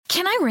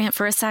Can I rant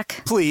for a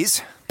sec?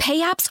 Please. Pay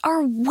apps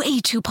are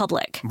way too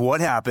public. What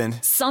happened?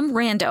 Some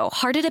rando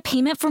hearted a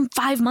payment from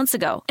 5 months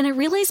ago, and I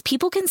realized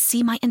people can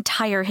see my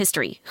entire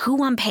history,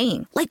 who I'm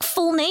paying, like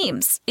full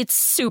names. It's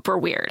super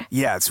weird.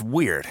 Yeah, it's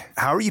weird.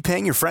 How are you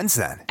paying your friends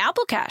then?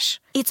 Apple Cash.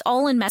 It's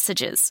all in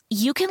messages.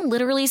 You can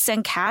literally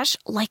send cash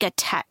like a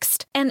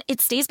text, and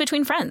it stays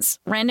between friends.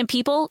 Random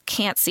people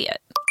can't see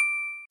it.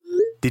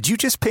 Did you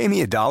just pay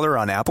me $1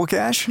 on Apple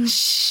Cash?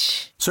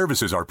 Shh.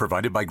 Services are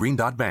provided by Green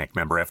Dot Bank.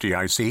 Member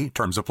FDIC.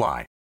 Terms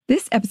apply.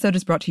 This episode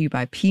is brought to you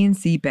by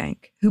PNC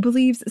Bank, who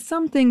believes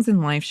some things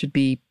in life should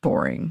be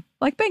boring,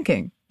 like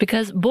banking.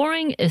 Because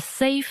boring is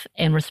safe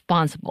and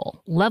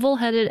responsible,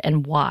 level-headed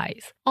and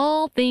wise.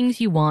 All things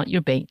you want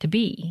your bank to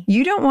be.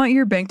 You don't want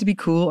your bank to be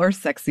cool or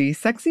sexy.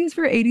 Sexy is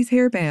for 80s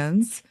hair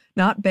bands,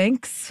 not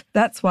banks.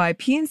 That's why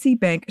PNC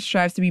Bank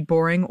strives to be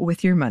boring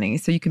with your money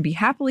so you can be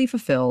happily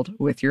fulfilled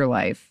with your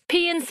life.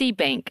 PNC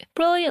Bank,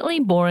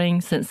 brilliantly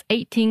boring since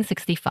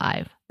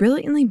 1865.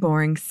 Brilliantly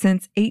Boring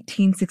Since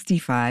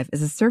 1865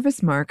 is a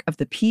service mark of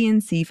the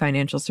PNC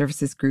Financial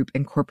Services Group,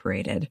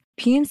 Incorporated.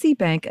 PNC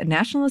Bank, a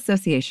National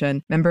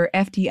Association, member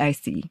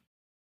FDIC.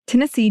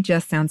 Tennessee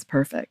just sounds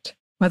perfect.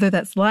 Whether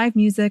that's live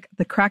music,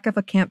 the crack of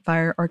a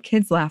campfire, or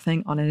kids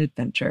laughing on an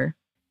adventure.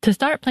 To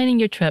start planning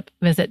your trip,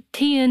 visit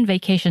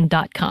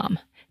tnvacation.com.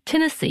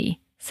 Tennessee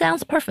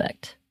sounds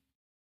perfect.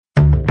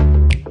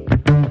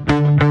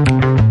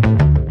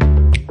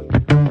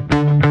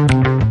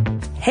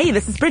 Hey,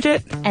 this is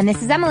Bridget. And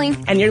this is Emily.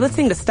 And you're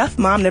listening to Stuff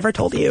Mom Never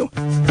Told You.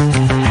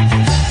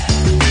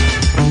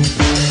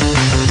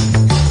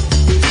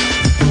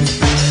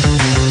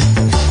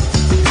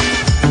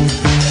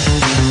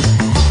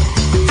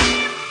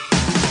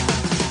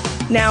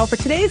 Now, for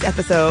today's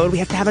episode, we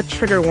have to have a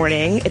trigger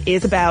warning. It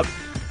is about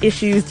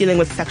issues dealing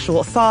with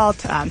sexual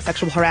assault,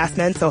 sexual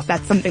harassment. So if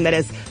that's something that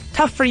is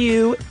tough for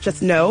you,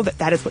 just know that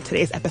that is what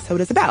today's episode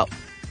is about.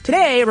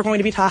 Today, we're going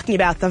to be talking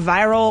about the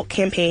viral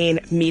campaign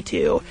Me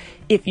Too.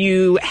 If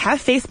you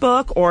have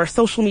Facebook or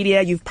social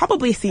media, you've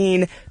probably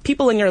seen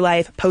people in your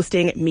life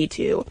posting Me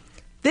Too.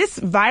 This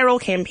viral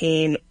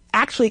campaign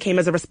actually came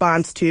as a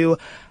response to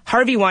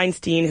Harvey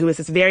Weinstein, who is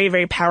this very,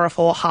 very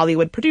powerful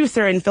Hollywood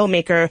producer and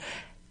filmmaker.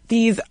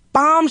 These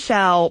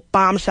bombshell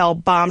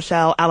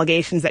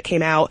allegations that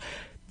came out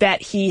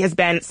that he has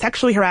been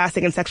sexually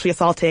harassing and sexually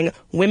assaulting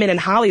women in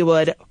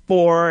Hollywood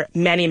for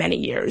many, many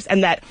years.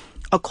 And that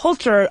a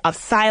culture of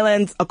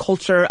silence, a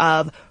culture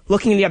of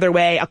looking the other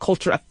way, a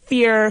culture of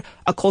fear,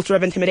 a culture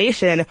of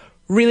intimidation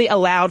really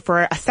allowed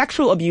for a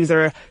sexual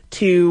abuser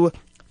to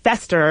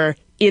fester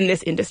in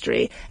this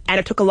industry. And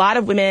it took a lot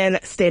of women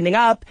standing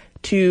up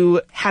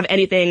to have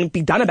anything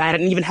be done about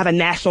it and even have a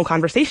national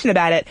conversation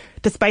about it,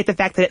 despite the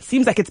fact that it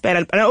seems like it's been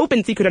an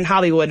open secret in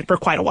Hollywood for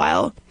quite a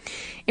while.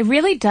 It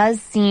really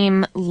does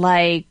seem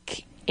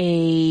like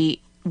a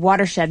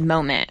watershed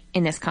moment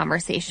in this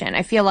conversation.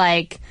 I feel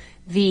like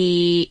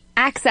the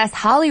Access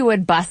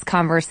Hollywood bus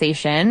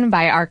conversation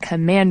by our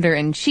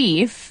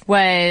commander-in-chief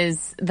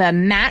was the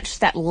match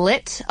that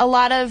lit a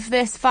lot of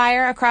this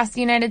fire across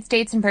the United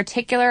States, in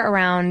particular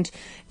around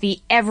the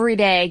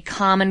everyday,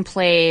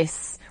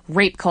 commonplace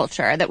rape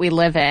culture that we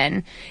live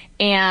in.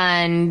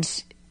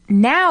 And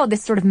now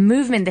this sort of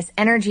movement, this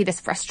energy, this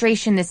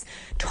frustration, this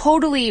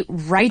totally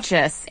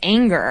righteous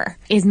anger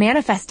is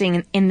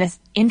manifesting in this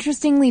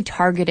interestingly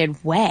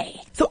targeted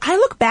way. So I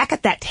look back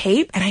at that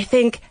tape and I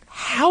think,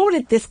 how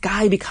did this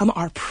guy become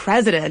our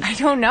president? I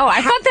don't know.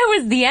 I thought that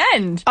was the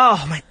end.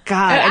 Oh my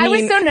God. I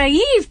was so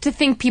naive to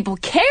think people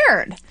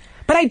cared.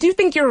 But I do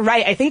think you're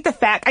right. I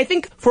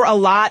think for a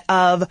lot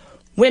of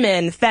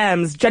women,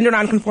 femmes, gender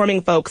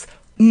nonconforming folks,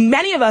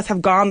 many of us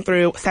have gone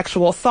through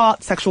sexual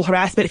assault, sexual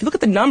harassment. If you look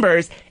at the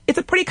numbers, it's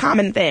a pretty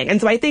common thing.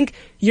 And so I think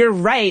you're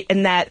right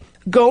in that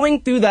going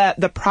through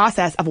the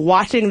process of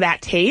watching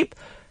that tape,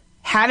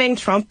 having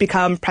Trump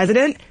become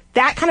president,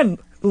 that kind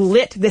of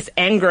lit this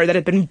anger that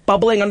had been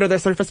bubbling under the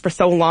surface for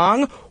so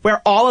long,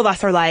 where all of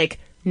us are like,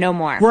 no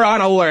more. We're on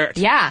alert.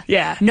 Yeah.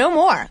 Yeah. No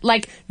more.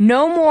 Like,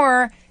 no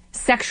more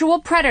sexual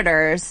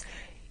predators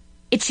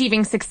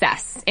achieving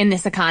success in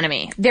this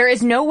economy. There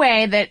is no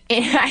way that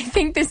I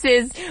think this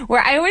is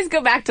where I always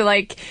go back to,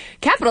 like,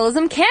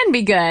 capitalism can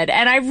be good.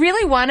 And I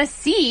really want to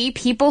see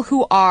people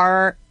who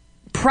are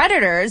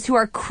predators, who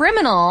are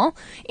criminal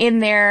in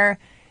their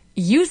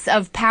use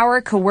of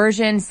power,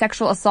 coercion,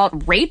 sexual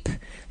assault, rape,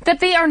 that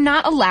they are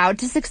not allowed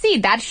to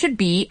succeed. That should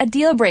be a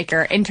deal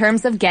breaker in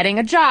terms of getting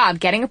a job,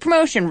 getting a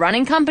promotion,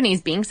 running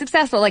companies, being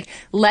successful. Like,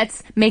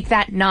 let's make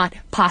that not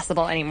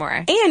possible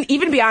anymore. And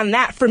even beyond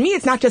that, for me,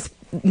 it's not just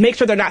make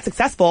sure they're not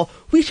successful.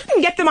 We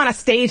shouldn't get them on a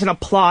stage and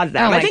applaud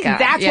them. Oh I think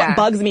that's what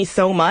bugs me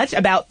so much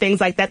about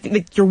things like that,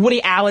 like your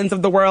Woody Allens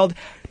of the world.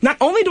 Not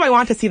only do I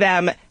want to see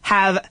them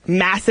have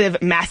massive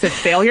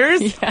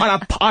failures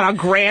on a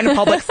grand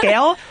public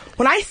scale,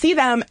 when I see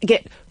them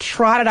get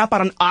trotted up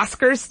on an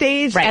Oscars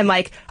stage and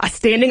like a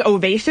standing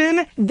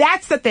ovation,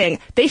 that's the thing.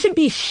 They should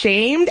be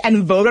shamed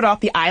and voted off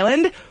the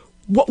island.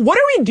 What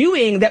are we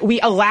doing that we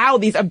allow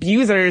these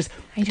abusers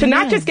to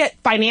not just get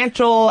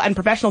financial and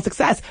professional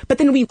success, but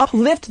then we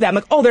uplift them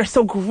like, oh, they're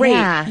so great.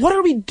 Yeah. What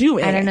are we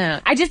doing? I don't know.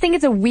 I just think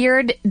it's a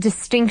weird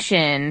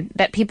distinction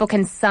that people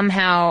can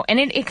somehow, and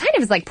it kind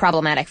of is like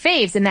problematic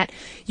faves in that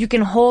you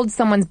can hold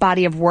someone's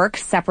body of work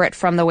separate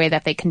from the way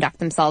that they conduct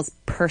themselves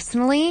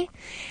personally.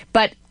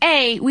 But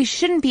we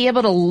shouldn't be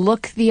able to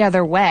look the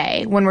other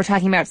way when we're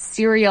talking about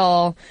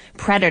serial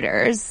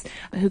predators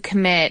who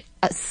commit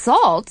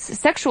assault,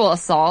 sexual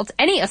assault,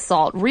 any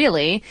assault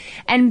really.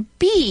 And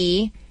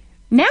B,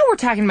 now we're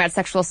talking about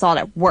sexual assault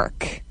at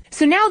work.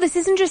 So now this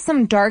isn't just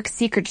some dark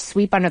secret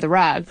sweep under the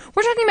rug.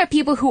 We're talking about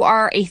people who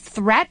are a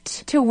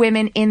threat to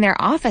women in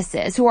their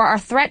offices, who are a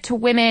threat to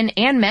women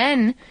and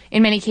men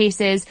in many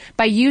cases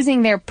by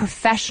using their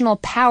professional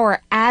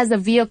power as a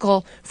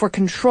vehicle for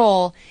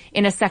control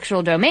in a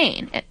sexual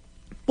domain.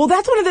 Well,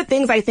 that's one of the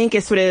things I think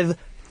is sort of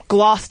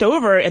glossed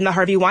over in the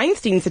Harvey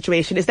Weinstein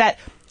situation is that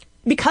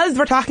because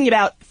we're talking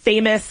about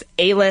famous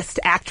A-list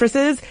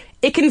actresses,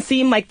 it can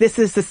seem like this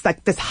is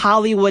this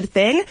Hollywood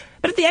thing.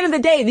 But at the end of the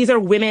day, these are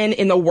women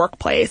in the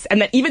workplace.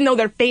 And that even though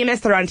they're famous,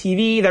 they're on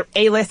TV, they're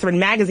A-list, they're in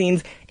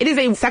magazines, it is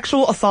a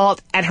sexual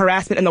assault and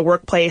harassment in the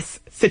workplace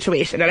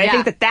situation. And I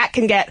think that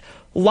can get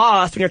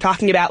lost when you're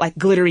talking about like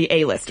glittery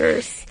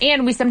A-listers.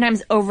 And we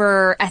sometimes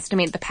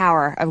overestimate the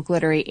power of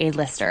glittery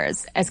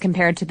A-listers as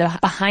compared to the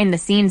behind the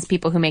scenes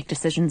people who make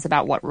decisions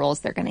about what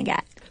roles they're going to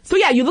get. So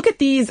yeah, you look at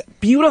these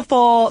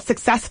beautiful,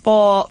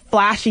 successful,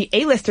 flashy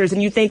A-listers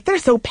and you think they're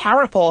so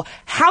powerful.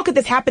 How could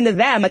this happen to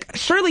them? Like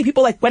surely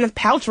people like Gwyneth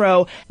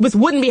Paltrow, this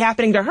wouldn't be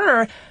happening to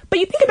her. But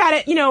you think about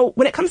it, you know,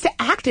 when it comes to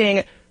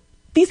acting,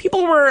 these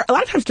people were a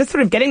lot of times just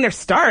sort of getting their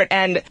start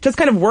and just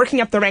kind of working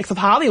up the ranks of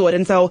Hollywood.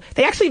 And so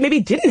they actually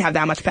maybe didn't have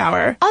that much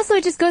power. Also,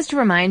 it just goes to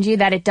remind you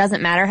that it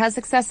doesn't matter how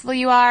successful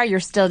you are.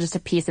 You're still just a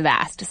piece of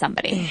ass to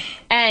somebody.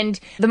 And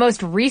the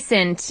most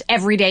recent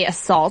everyday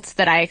assault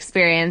that I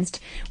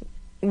experienced,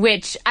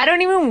 which I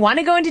don't even want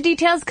to go into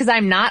details because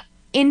I'm not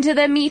into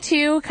the Me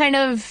Too kind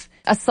of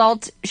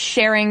assault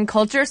sharing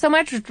culture so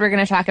much, which we're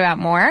going to talk about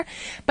more.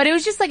 But it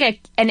was just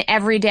like an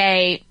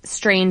everyday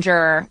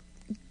stranger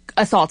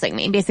assaulting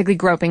me, basically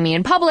groping me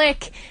in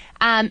public,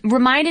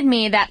 reminded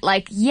me that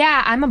like,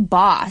 yeah, I'm a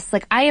boss.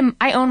 Like I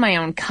own my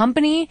own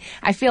company.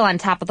 I feel on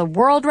top of the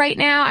world right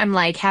now. I'm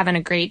like having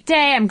a great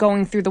day. I'm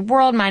going through the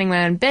world, minding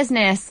my own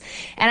business,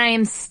 and I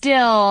am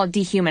still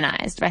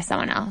dehumanized by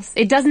someone else.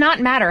 It does not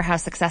matter how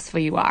successful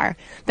you are.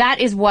 That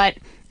is what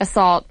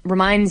assault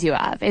reminds you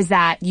of, is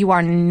that you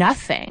are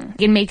nothing.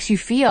 It makes you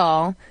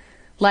feel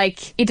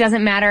like it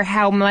doesn't matter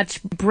how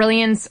much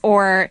brilliance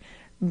or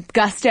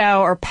gusto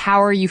or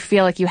power you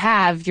feel like you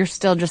have, you're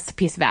still just a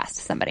piece of ass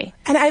to somebody.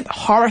 And I'm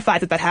horrified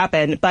that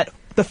happened, but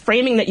the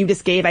framing that you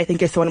just gave, I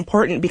think, is so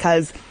important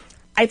because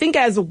I think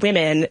as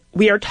women,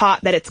 we are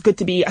taught that it's good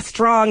to be a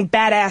strong,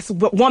 badass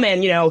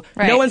woman, you know,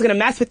 right. No one's going to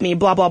mess with me,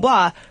 blah, blah,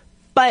 blah.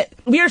 But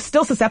we are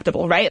still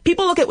susceptible, right?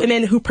 People look at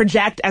women who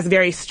project as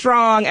very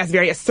strong, as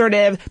very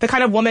assertive, the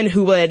kind of woman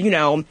who would, you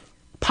know,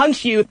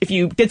 punch you if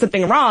you did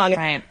something wrong.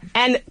 Right.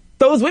 And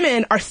those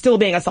women are still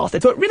being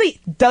assaulted. So it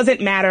really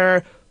doesn't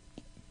matter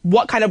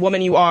what kind of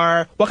woman you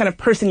are, what kind of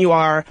person you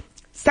are.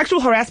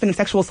 Sexual harassment and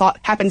sexual assault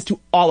happens to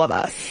all of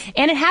us.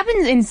 And it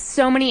happens in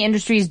so many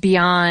industries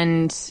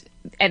beyond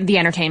the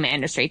entertainment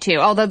industry, too.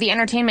 Although the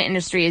entertainment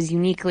industry is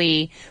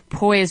uniquely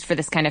poised for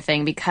this kind of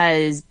thing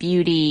because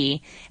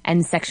beauty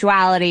and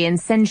sexuality and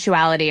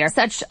sensuality are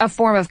such a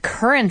form of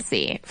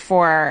currency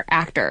for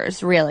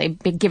actors, really,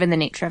 given the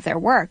nature of their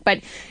work.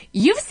 But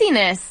you've seen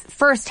this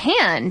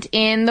firsthand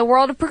in the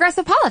world of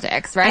progressive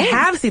politics, right? I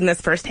have seen this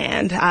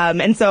firsthand.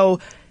 And so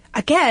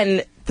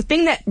again, the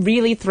thing that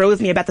really throws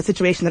me about the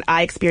situation that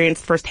I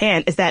experienced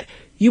firsthand is that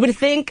you would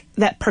think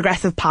that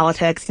progressive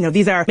politics, you know,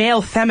 these are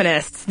male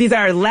feminists, these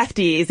are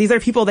lefties, these are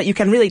people that you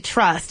can really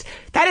trust.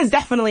 That is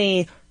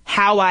definitely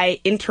how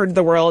I entered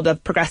the world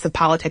of progressive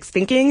politics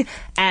thinking,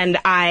 and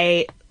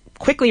I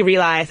quickly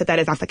realized that that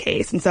is not the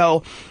case. And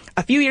so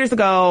a few years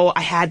ago,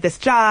 I had this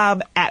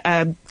job at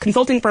a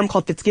consulting firm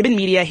called Fitzgibbon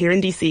Media here in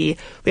D.C.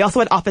 We also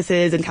had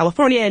offices in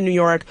California and New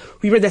York.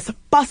 We were this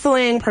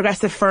bustling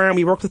progressive firm.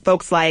 We worked with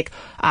folks like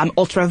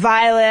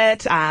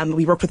Ultraviolet.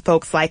 We worked with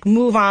folks like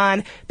Move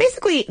On.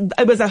 Basically,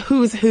 it was a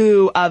who's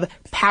who of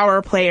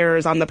power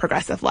players on the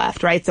progressive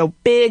left, right? So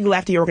big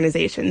lefty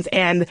organizations.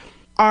 And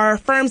our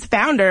firm's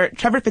founder,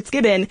 Trevor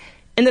Fitzgibbon,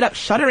 ended up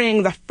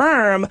shuttering the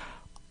firm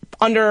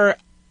under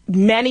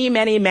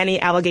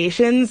many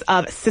allegations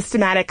of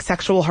systematic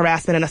sexual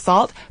harassment and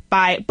assault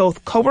by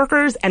both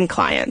coworkers and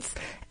clients.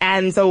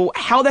 And so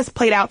how this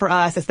played out for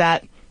us is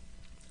that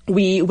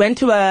we went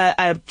to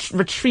a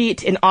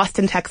retreat in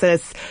Austin,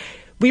 Texas.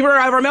 We were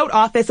a remote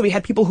office, so we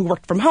had people who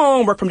worked from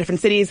home, worked from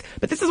different cities,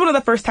 but this is one of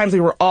the first times we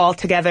were all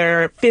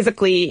together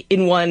physically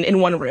in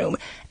one room.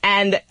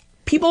 And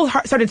people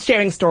started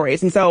sharing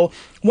stories. And so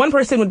one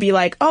person would be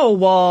like, oh,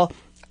 well,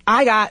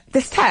 I got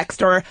this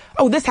text, or,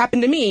 oh, this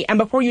happened to me. And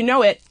before you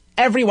know it,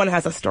 everyone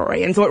has a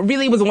story. And so it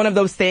really was one of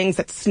those things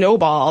that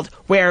snowballed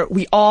where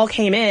we all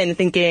came in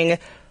thinking,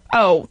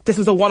 oh, this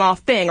was a one-off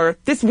thing, or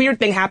this weird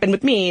thing happened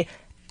with me,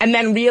 and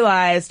then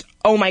realized,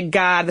 oh my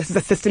God, this is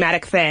a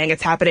systematic thing.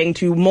 It's happening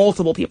to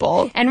multiple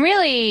people. And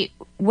really,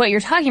 what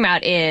you're talking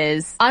about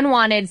is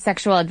unwanted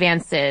sexual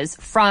advances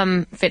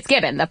from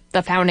Fitzgibbon,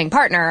 the founding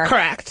partner.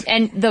 Correct.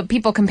 And the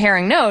people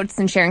comparing notes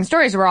and sharing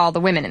stories were all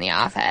the women in the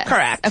office.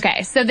 Correct.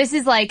 Okay, so this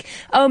is like,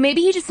 oh,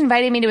 maybe he just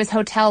invited me to his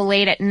hotel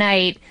late at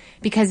night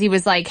because he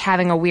was like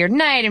having a weird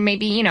night, and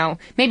maybe, you know,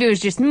 maybe it was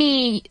just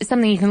me,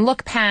 something you can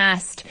look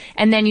past,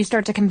 and then you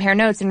start to compare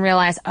notes and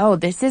realize, oh,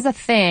 this is a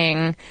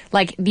thing.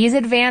 Like, these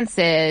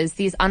advances,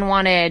 these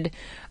unwanted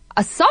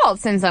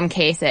assaults in some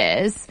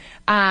cases,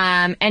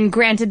 and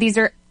granted, these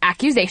are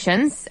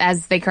accusations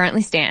as they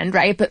currently stand,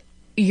 right? But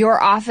your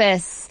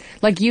office,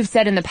 like you've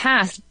said in the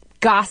past,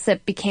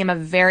 gossip became a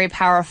very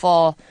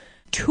powerful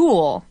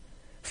tool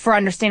for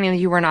understanding that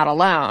you were not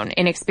alone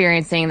in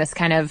experiencing this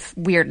kind of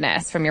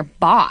weirdness from your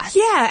boss.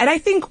 Yeah, and I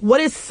think what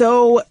is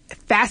so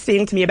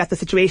fascinating to me about the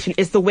situation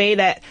is the way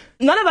that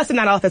none of us in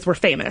that office were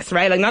famous,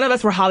 right? Like, none of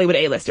us were Hollywood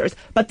A-listers.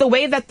 But the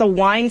way that the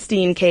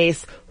Weinstein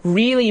case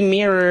really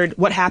mirrored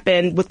what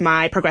happened with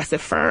my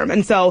progressive firm.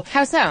 And so...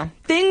 How so?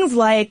 Things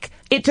like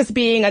it just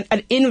being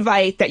an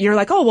invite that you're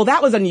like, oh, well,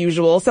 that was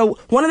unusual. So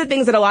one of the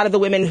things that a lot of the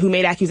women who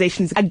made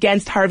accusations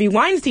against Harvey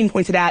Weinstein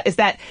pointed out is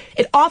that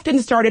it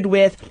often started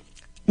with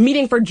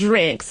meeting for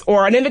drinks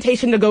or an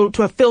invitation to go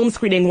to a film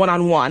screening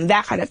one-on-one,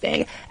 that kind of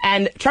thing.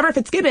 And Trevor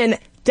Fitzgibbon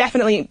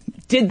definitely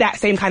did that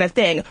same kind of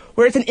thing,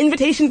 where it's an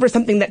invitation for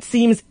something that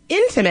seems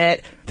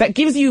intimate, that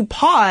gives you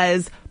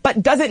pause,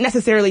 but doesn't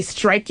necessarily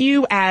strike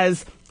you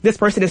as this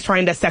person is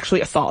trying to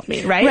sexually assault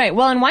me, right? Right.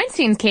 Well, in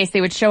Weinstein's case,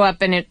 they would show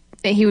up and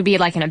he would be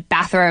like in a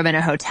bathrobe in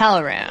a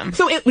hotel room.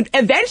 So it would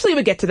eventually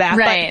would get to that.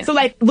 Right. But, so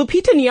like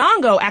Lupita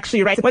Nyong'o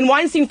actually, right, when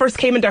Weinstein first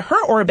came into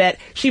her orbit,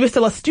 she was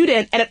still a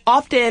student, and it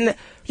often,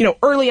 you know,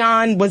 early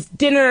on was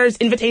dinners,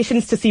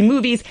 invitations to see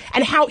movies,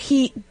 and how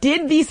he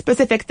did these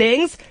specific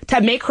things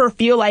to make her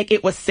feel like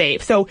it was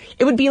safe. So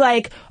it would be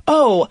like,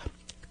 oh,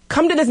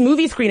 come to this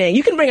movie screening.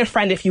 You can bring a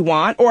friend if you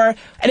want, or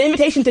an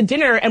invitation to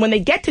dinner. And when they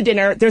get to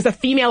dinner, there's a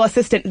female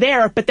assistant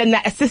there, but then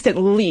that assistant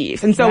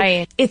leaves. And so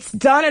It's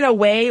done in a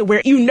way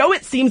where you know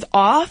it seems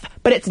off,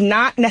 but it's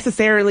not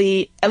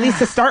necessarily, at least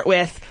to start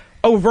with,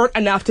 overt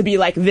enough to be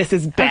like, this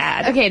is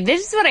bad. Okay,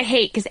 this is what I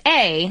hate, because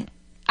A,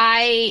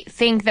 I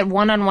think that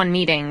one-on-one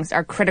meetings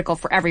are critical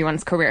for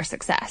everyone's career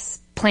success.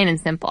 Plain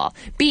and simple.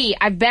 B,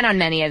 I've been on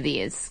many of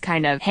these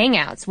kind of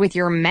hangouts with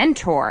your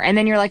mentor, and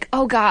then you're like,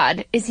 oh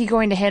God, is he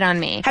going to hit on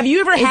me? Have you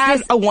ever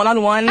had a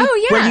one-on-one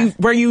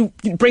where you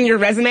bring your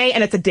resume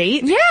and it's a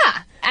date? Yeah.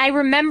 I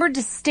remember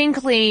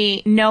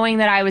distinctly knowing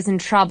that I was in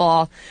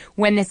trouble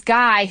when this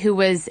guy who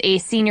was a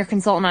senior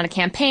consultant on a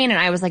campaign, and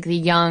I was like the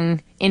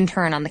young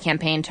intern on the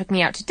campaign, took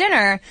me out to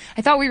dinner.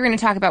 I thought we were going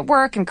to talk about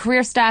work and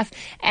career stuff,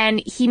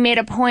 and he made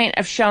a point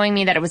of showing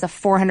me that it was a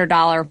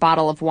 $400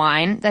 bottle of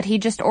wine that he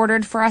just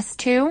ordered for us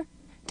to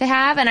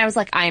have, and I was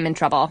like, I am in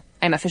trouble.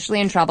 I'm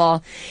officially in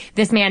trouble.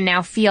 This man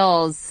now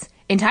feels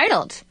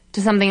entitled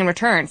to something in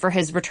return for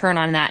his return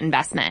on that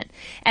investment.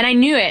 And I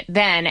knew it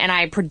then, and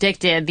I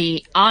predicted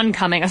the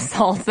oncoming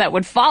assaults that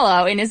would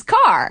follow in his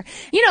car.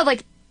 You know,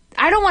 like,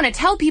 I don't want to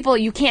tell people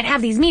you can't have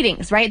these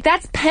meetings, right?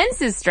 That's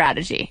Pence's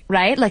strategy,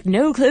 right? Like,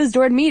 no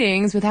closed-door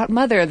meetings without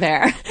Mother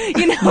there.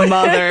 You know what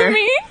I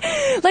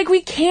mean? Like, we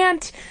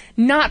can't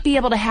not be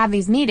able to have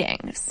these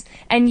meetings.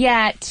 And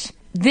yet,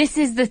 this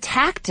is the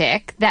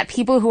tactic that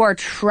people who are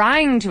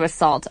trying to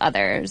assault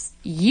others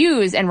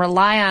use and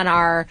rely on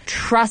our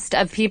trust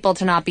of people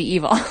to not be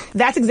evil.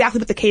 That's exactly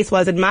what the case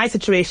was in my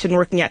situation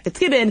working at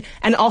Fitzgibbon,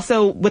 and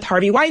also with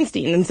Harvey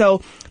Weinstein. And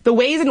so the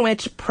ways in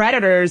which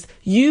predators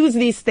use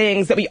these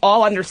things that we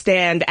all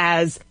understand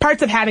as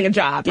parts of having a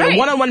job, you know,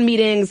 one-on-one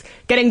meetings,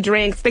 getting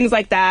drinks, things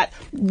like that,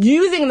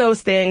 using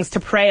those things to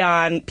prey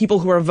on people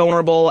who are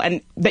vulnerable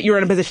and that you're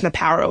in a position of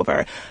power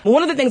over.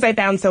 One of the things I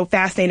found so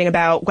fascinating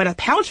about Gwyneth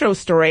Paltrow's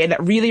story, and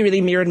that really, really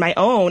mirrored my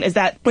own, is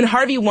that when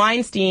Harvey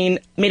Weinstein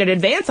made an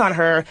advance on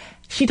her,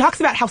 she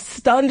talks about how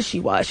stunned she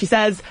was. She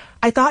says,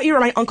 I thought you were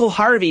my Uncle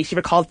Harvey, she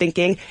recalled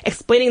thinking,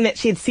 explaining that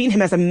she had seen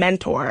him as a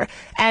mentor.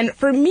 And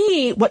for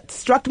me, what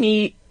struck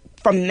me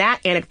from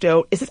that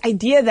anecdote is this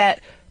idea that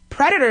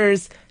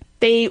predators,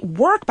 they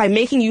work by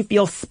making you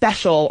feel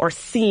special or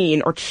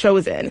seen or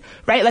chosen,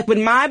 right? Like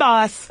when my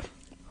boss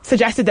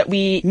suggested that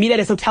we meet at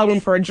his hotel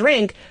room for a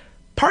drink,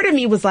 part of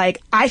me was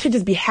like, I should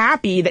just be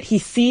happy that he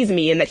sees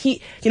me and that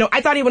he, you know,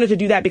 I thought he wanted to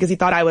do that because he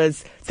thought I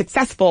was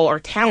successful or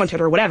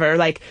talented or whatever.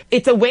 Like,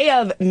 it's a way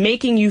of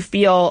making you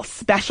feel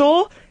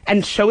special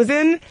and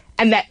chosen,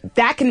 and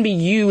that can be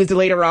used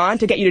later on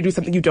to get you to do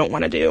something you don't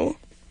want to do.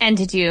 And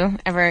did you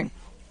ever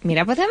meet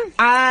up with him?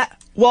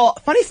 Well,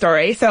 funny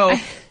story. So,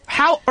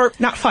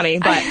 not funny,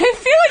 but... I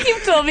feel like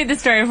you've told me the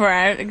story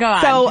before. Go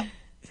on. So,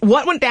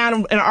 what went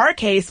down in our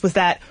case was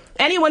that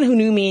anyone who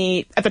knew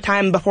me at the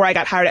time before I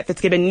got hired at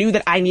Fitzgibbon knew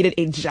that I needed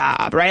a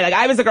job, right? Like,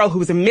 I was a girl who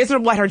was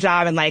miserable at her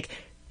job and, like,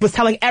 was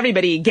telling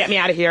everybody, get me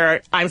out of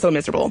here. I'm so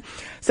miserable.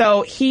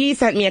 So he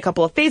sent me a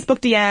couple of Facebook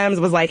DMs,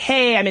 was like,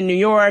 hey, I'm in New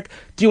York.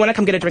 Do you want to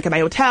come get a drink at my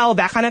hotel?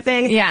 That kind of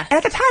thing. Yeah. And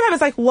at the time I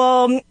was like,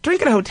 well,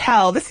 drink at a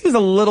hotel, this seems a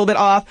little bit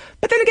off.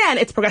 But then again,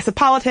 it's progressive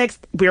politics.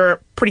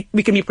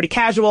 We can be pretty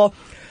casual.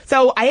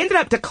 So I ended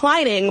up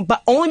declining,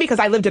 but only because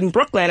I lived in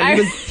Brooklyn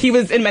and he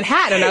was in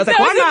Manhattan. And I was like,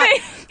 well,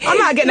 I'm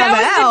not getting on the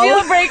L. That was the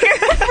deal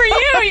breaker for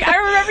you.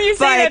 I remember you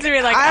saying that to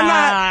me, like,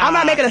 I'm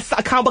not making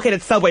a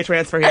complicated subway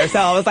transfer here. So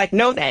I was like,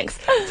 no thanks.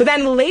 So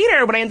then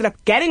later, when I ended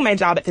up getting my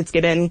job at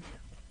Fitzgibbon,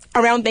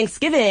 around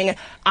Thanksgiving,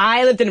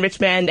 I lived in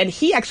Richmond, and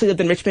he actually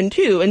lived in Richmond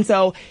too. And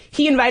so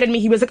he invited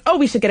me. He was like, oh,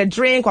 we should get a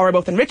drink while we're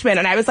both in Richmond.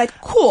 And I was like,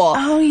 cool.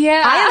 Oh,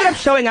 yeah. I ended up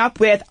showing up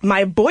with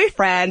my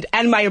boyfriend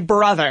and my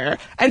brother.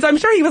 And so I'm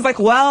sure he was like,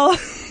 well,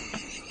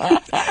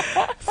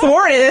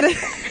 thwarted.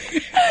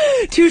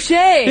 Touche.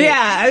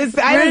 Yeah.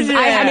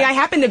 I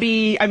happened to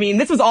be,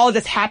 this was all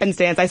just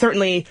happenstance. I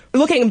certainly,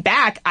 looking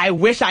back, I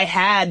wish I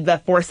had the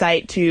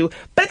foresight to,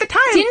 but at the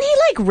time. Didn't he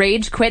like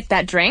rage quit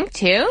that drink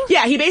too?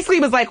 Yeah, he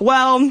basically was like,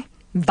 well,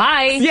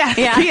 bye.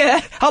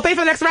 Yeah. I'll pay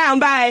for the next round.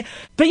 Bye.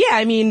 But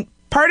yeah,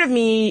 part of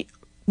me,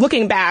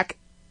 looking back,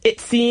 it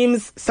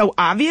seems so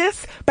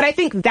obvious, but I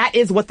think that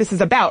is what this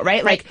is about,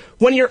 right? Like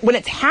when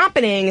it's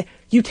happening,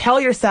 you tell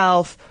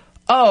yourself,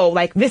 oh,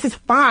 like, this is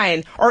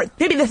fine. Or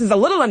maybe this is a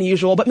little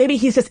unusual, but maybe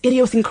he's just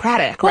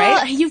idiosyncratic, right?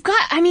 Well, you've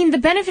got, the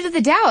benefit of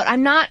the doubt.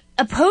 I'm not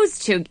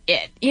opposed to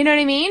it. You know what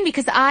I mean?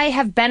 Because I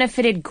have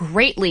benefited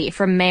greatly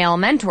from male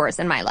mentors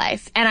in my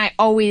life. And I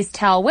always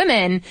tell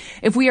women,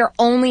 if we are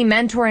only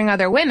mentoring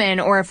other women,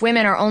 or if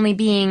women are only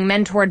being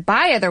mentored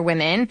by other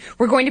women,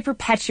 we're going to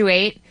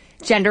perpetuate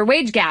gender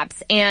wage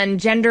gaps and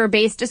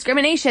gender-based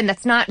discrimination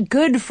that's not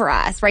good for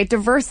us, right?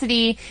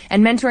 Diversity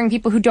and mentoring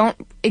people who don't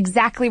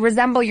exactly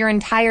resemble your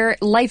entire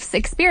life's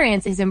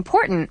experience is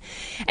important.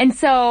 And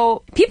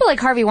so people like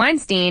Harvey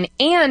Weinstein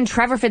and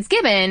Trevor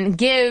Fitzgibbon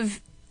give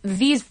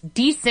these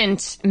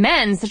decent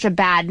men such a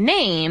bad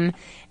name.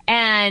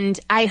 And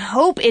I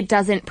hope it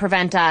doesn't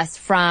prevent us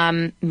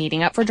from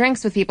meeting up for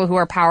drinks with people who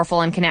are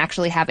powerful and can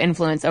actually have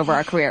influence over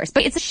our careers.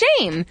 But it's a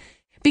shame,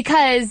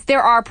 because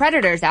there are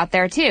predators out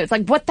there too. It's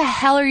like, what the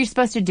hell are you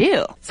supposed to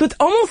do? So it's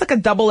almost like a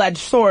double-edged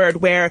sword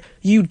where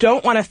you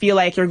don't want to feel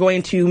like you're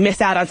going to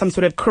miss out on some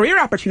sort of career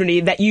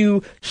opportunity that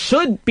you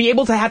should be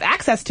able to have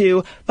access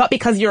to, but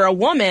because you're a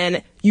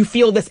woman, you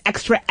feel this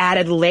extra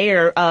added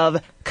layer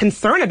of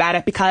concern about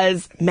it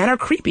because men are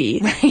creepy.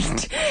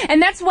 Right. And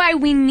that's why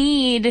we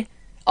need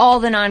all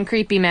the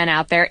non-creepy men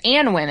out there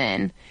and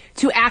women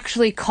to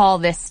actually call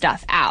this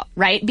stuff out,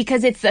 right?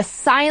 Because it's the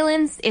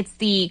silence, it's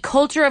the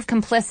culture of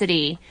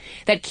complicity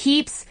that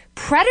keeps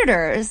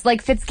predators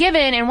like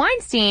Fitzgibbon and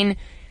Weinstein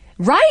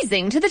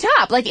rising to the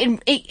top. Like,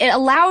 it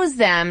allows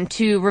them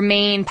to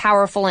remain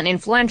powerful and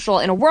influential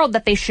in a world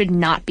that they should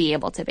not be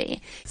able to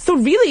be. So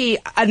really,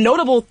 a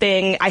notable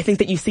thing I think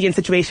that you see in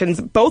situations,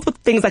 both with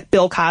things like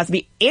Bill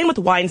Cosby and with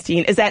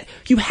Weinstein, is that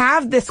you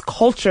have this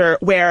culture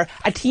where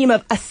a team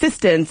of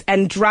assistants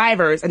and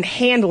drivers and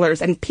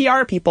handlers and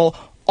PR people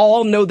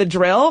all know the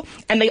drill,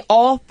 and they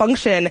all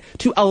function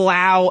to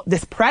allow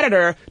this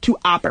predator to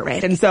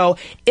operate. And so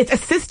it's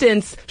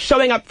assistants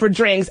showing up for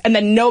drinks and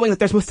then knowing that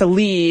they're supposed to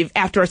leave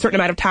after a certain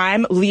amount of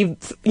time, leave,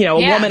 a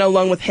woman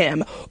alone with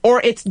him.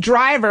 Or it's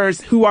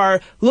drivers who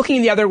are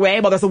looking the other way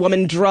while there's a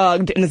woman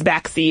drugged in his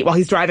backseat while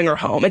he's driving her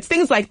home. It's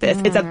things like this.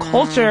 It's a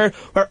culture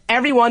where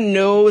everyone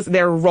knows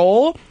their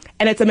role,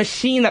 and it's a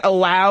machine that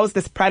allows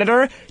this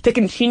predator to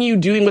continue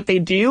doing what they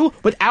do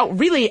without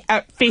really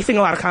facing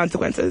a lot of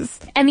consequences.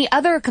 And the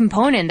other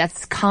component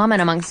that's common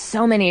among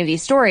so many of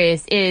these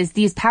stories is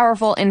these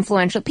powerful,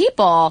 influential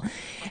people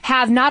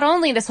have not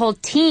only this whole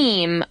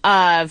team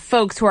of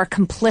folks who are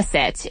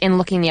complicit in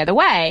looking the other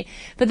way,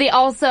 but they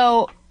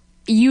also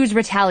use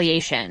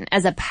retaliation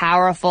as a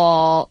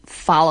powerful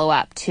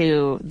follow-up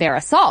to their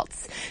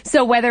assaults.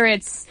 So whether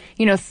it's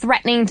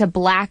threatening to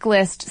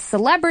blacklist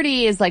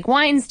celebrities like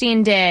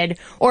Weinstein did,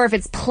 or if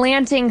it's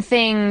planting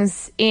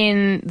things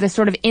in the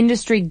sort of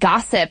industry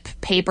gossip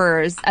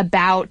papers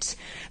about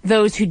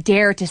those who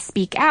dare to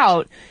speak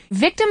out,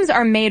 victims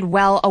are made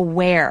well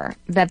aware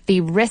that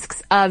the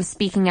risks of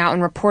speaking out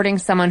and reporting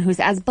someone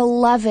who's as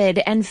beloved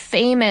and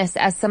famous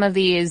as some of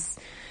these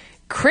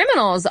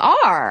criminals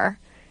are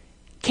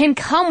can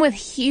come with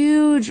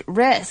huge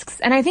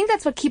risks. And I think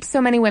that's what keeps so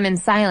many women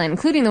silent,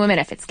 including the women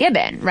at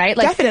Fitzgibbon, right?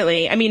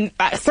 Definitely.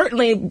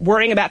 Certainly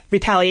worrying about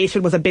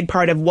retaliation was a big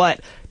part of what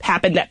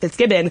happened at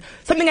Fitzgibbon.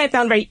 Something I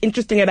found very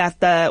interesting about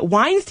the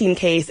Weinstein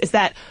case is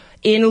that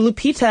in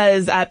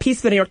Lupita's piece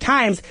of the New York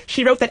Times,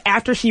 she wrote that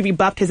after she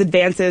rebuffed his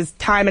advances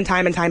time and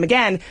time and time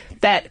again,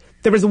 that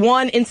there was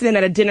one incident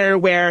at a dinner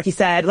where he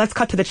said, let's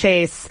cut to the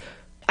chase.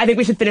 I think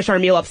we should finish our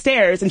meal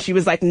upstairs. And she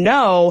was like,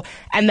 no.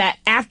 And that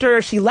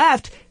after she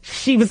left,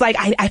 she was like,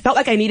 I felt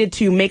like I needed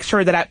to make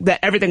sure that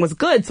everything was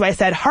good. So I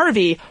said,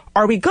 Harvey,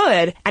 are we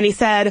good? And he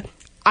said,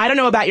 I don't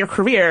know about your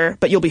career,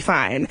 but you'll be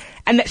fine.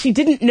 And that she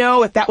didn't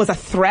know if that was a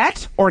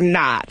threat or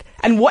not.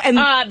 And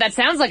that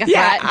sounds like a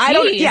threat.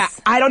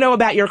 I don't know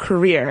about your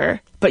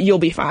career, but you'll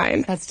be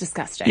fine. That's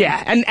disgusting.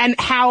 Yeah. And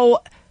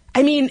how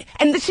I mean,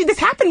 and this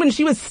happened when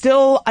she was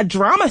still a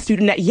drama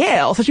student at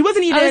Yale, so she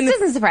wasn't even... Oh, this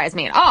doesn't surprise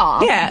me at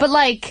all. Yeah. But,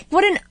 like,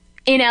 what an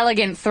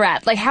inelegant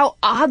threat. Like, how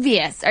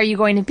obvious are you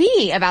going to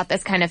be about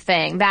this kind of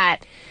thing?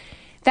 That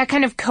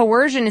kind of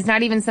coercion is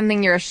not even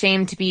something you're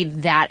ashamed to be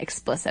that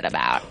explicit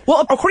about.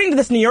 Well, according to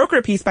this New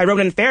Yorker piece by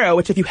Ronan Farrow,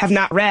 which if you have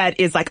not read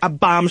is like a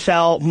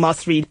bombshell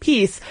must-read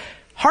piece,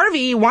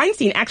 Harvey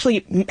Weinstein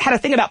actually had a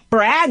thing about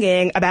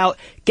bragging about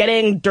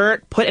getting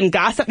dirt put in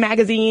gossip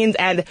magazines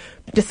and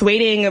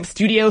dissuading of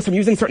studios from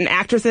using certain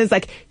actresses.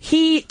 Like,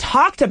 he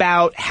talked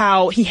about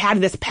how he had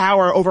this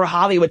power over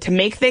Hollywood to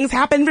make things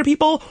happen for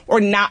people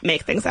or not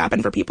make things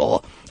happen for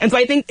people. And so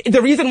I think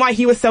the reason why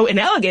he was so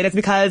inelegant is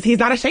because he's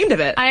not ashamed of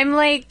it. I'm,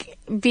 like,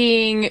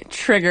 being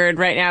triggered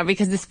right now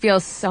because this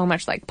feels so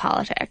much like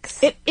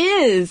politics. It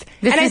is.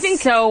 This and is I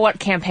think, so what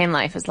campaign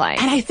life is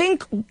like. And I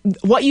think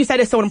what you said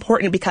is so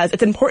important because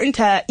it's important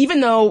to, even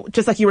though,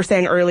 just like you were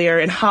saying earlier,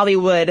 in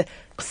Hollywood,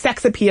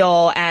 sex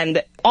appeal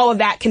and all of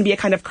that can be a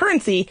kind of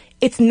currency,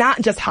 it's not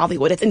just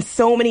Hollywood. It's in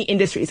so many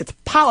industries. It's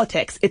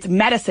politics, it's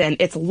medicine,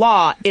 it's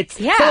law, it's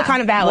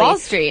Silicon Valley. Wall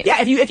Street.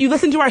 Yeah, if you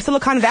listen to our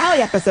Silicon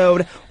Valley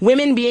episode,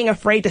 women being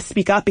afraid to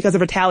speak up because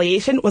of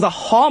retaliation was a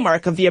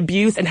hallmark of the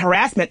abuse and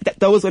harassment that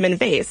those women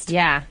faced.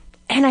 Yeah.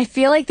 And I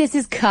feel like this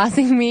is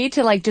causing me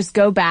to, like, just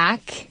go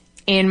back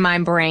in my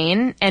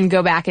brain and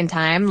go back in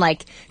time,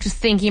 like, just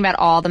thinking about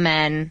all the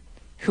men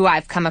who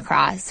I've come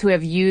across who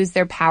have used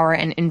their power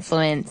and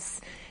influence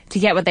to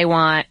get what they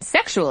want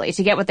sexually,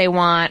 to get what they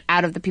want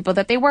out of the people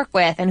that they work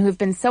with, and who've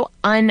been so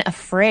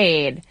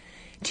unafraid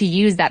to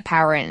use that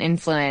power and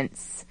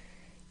influence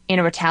in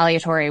a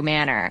retaliatory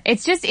manner.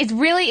 It's just, it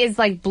really is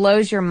like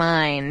blows your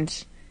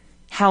mind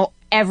how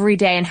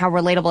everyday and how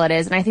relatable it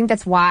is. And I think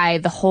that's why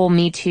the whole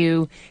Me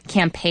Too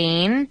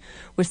campaign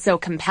was so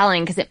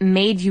compelling, because it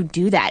made you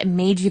do that. It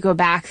made you go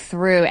back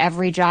through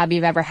every job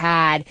you've ever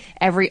had,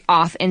 every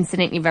off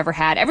incident you've ever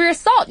had, every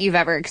assault you've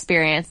ever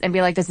experienced, and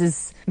be like, this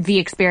is the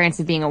experience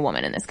of being a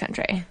woman in this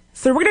country.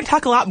 So we're going to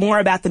talk a lot more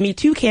about the Me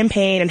Too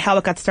campaign and how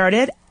it got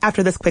started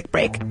after this quick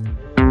break.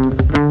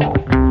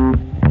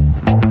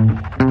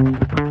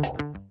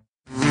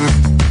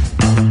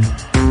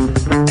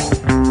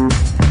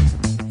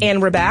 And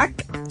we're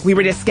back. We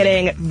were just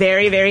getting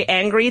very, very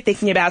angry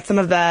thinking about some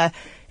of the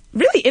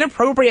really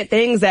inappropriate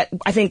things that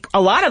I think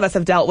a lot of us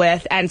have dealt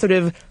with and sort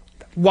of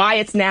why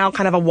it's now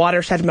kind of a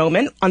watershed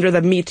moment under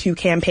the Me Too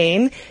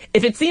campaign.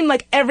 If it seemed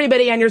like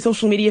everybody on your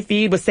social media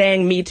feed was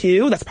saying Me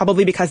Too, that's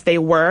probably because they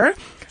were.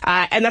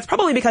 And that's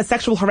probably because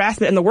sexual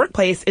harassment in the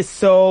workplace is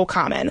so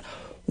common.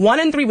 1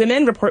 in 3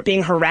 women report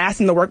being harassed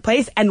in the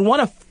workplace, and 1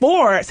 of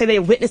 4 say they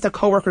witnessed a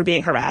coworker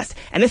being harassed.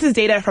 And this is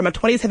data from a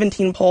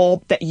 2017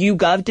 poll that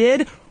YouGov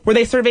did, where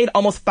they surveyed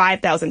almost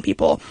 5,000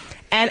 people.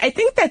 And I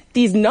think that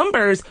these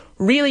numbers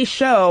really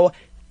show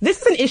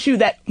this is an issue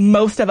that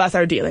most of us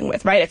are dealing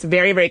with, right? It's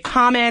very, very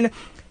common.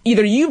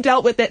 Either you've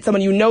dealt with it,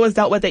 someone you know has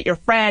dealt with it, your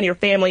friend, your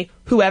family,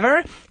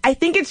 whoever. I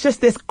think it's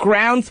just this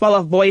groundswell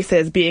of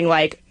voices being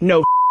like,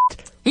 no,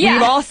 yeah,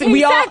 we all,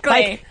 exactly.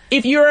 like,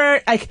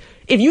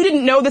 if you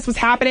didn't know this was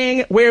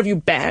happening, where have you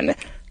been?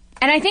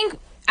 And I think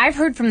I've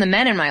heard from the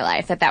men in my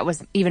life that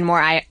was even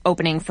more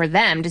eye-opening for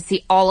them to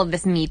see all of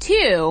this Me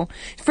Too.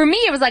 For me,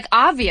 it was like,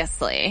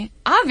 obviously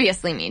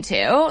Me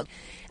Too.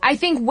 I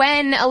think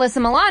when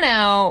Alyssa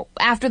Milano,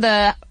 after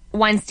the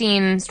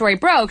Weinstein story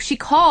broke, she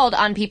called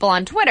on people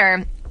on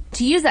Twitter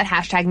to use that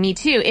hashtag Me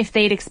Too if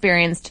they'd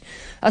experienced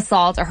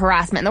assault or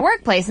harassment in the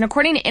workplace. And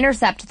according to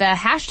Intercept, the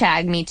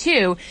hashtag Me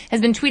Too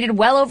has been tweeted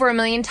well over 1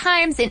 million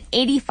times in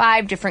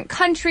 85 different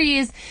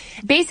countries.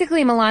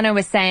 Basically, Milano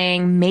was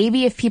saying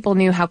maybe if people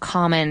knew how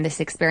common this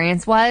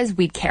experience was,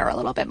 we'd care a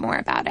little bit more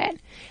about it.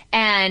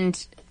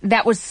 And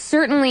that was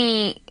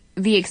certainly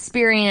the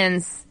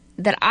experience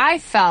that I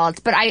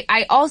felt. But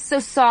I also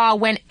saw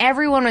when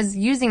everyone was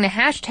using the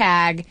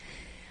hashtag,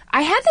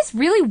 I had this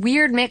really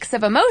weird mix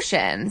of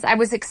emotions. I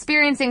was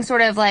experiencing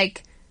sort of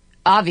like,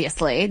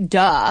 obviously,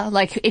 duh.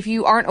 Like, if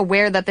you aren't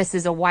aware that this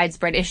is a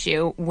widespread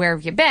issue, where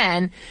have you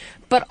been?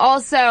 But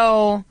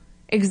also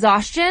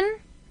exhaustion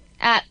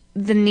at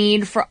the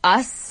need for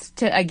us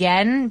to,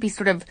 again, be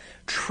sort of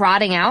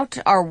trotting out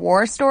our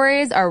war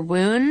stories, our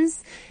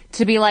wounds,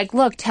 to be like,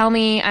 look, tell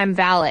me I'm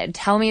valid.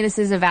 Tell me this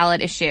is a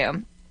valid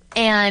issue.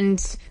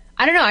 And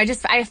I don't know,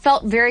 I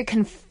felt very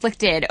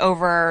conflicted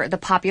over the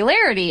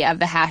popularity of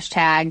the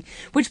hashtag,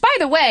 which, by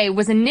the way,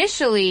 was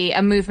initially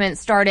a movement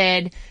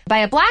started by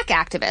a black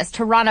activist,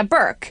 Tarana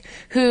Burke,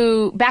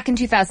 who back in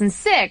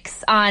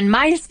 2006 on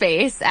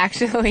MySpace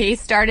actually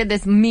started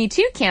this Me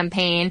Too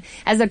campaign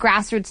as a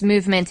grassroots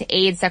movement to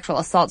aid sexual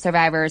assault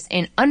survivors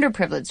in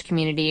underprivileged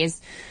communities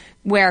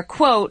where,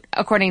 quote,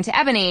 according to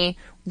Ebony,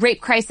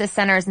 rape crisis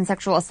centers and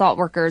sexual assault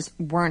workers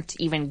weren't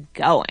even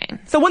going.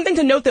 So one thing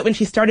to note that when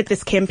she started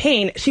this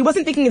campaign, she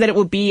wasn't thinking that it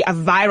would be a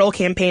viral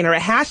campaign or a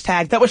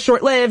hashtag that was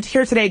short-lived,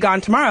 here today,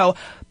 gone tomorrow.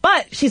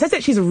 But she says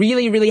that she's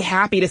really, really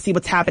happy to see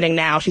what's happening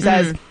now. She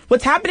says,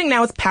 what's happening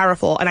now is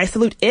powerful, and I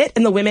salute it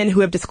and the women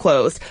who have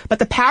disclosed. But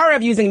the power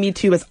of using Me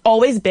Too has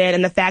always been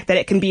in the fact that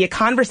it can be a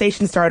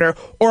conversation starter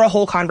or a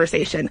whole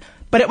conversation.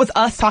 but it was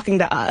us talking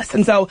to us.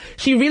 And so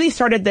she really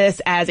started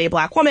this as a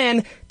Black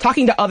woman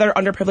talking to other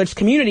underprivileged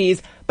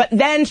communities, but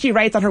then she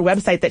writes on her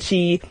website that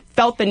she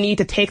felt the need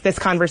to take this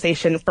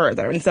conversation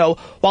further. And so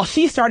while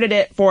she started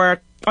it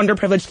for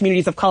underprivileged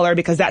communities of color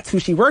because that's who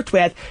she worked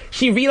with,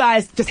 she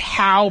realized just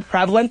how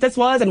prevalent this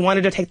was and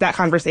wanted to take that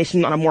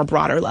conversation on a more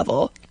broader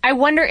level. I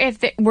wonder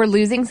if we're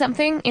losing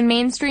something in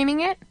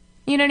mainstreaming it.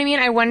 You know what I mean?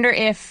 I wonder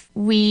if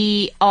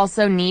we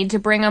also need to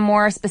bring a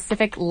more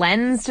specific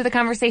lens to the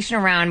conversation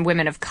around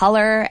women of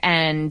color.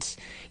 And,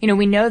 you know,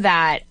 we know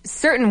that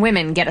certain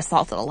women get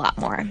assaulted a lot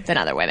more than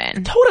other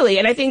women. Totally.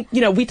 And I think, you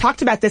know, we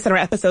talked about this in our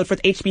episode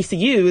with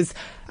HBCUs.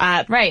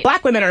 Right.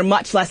 Black women are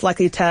much less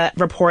likely to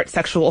report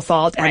sexual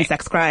assault and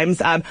sex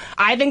crimes.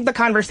 I think the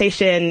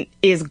conversation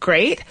is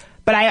great,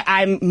 but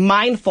I'm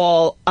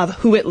mindful of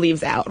who it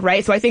leaves out,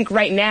 right? So I think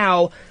right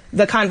now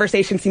the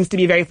conversation seems to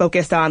be very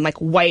focused on like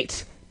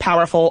white,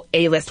 powerful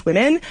A-list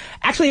women.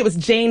 Actually, it was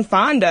Jane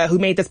Fonda who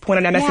made this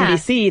point on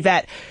MSNBC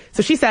that,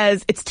 so she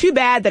says, it's too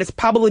bad that it's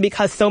probably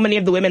because so many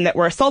of the women that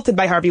were assaulted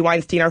by Harvey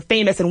Weinstein are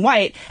famous and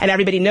white and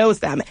everybody knows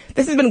them.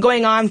 This has been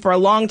going on for a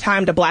long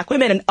time to Black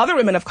women and other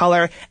women of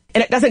color,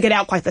 and it doesn't get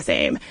out quite the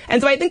same.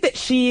 And so I think that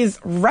she's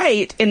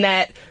right in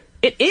that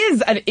it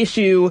is an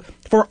issue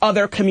for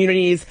other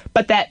communities,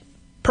 but that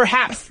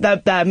perhaps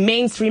the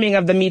mainstreaming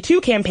of the Me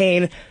Too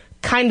campaign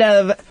kind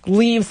of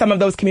leave some of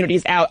those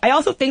communities out. I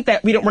also think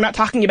that we're not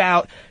talking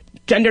about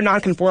gender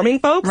nonconforming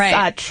folks.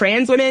 Right.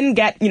 Trans women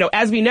get, you know,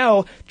 as we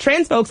know,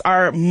 trans folks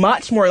are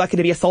much more likely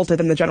to be assaulted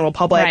than the general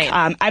public.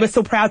 Right. I was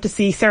so proud to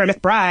see Sarah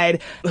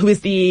McBride, who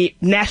is the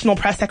National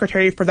Press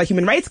Secretary for the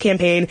Human Rights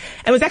Campaign,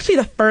 and was actually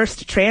the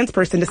first trans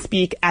person to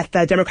speak at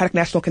the Democratic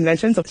National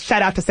Convention. So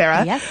shout out to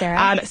Sarah. Yes,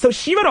 Sarah. So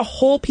she wrote a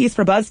whole piece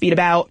for BuzzFeed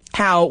about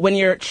how when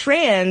you're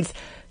trans,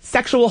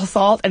 sexual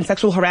assault and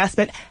sexual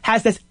harassment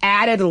has this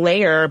added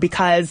layer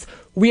because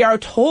we are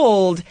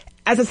told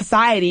as a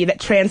society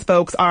that trans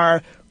folks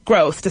are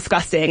gross,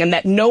 disgusting, and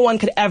that no one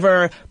could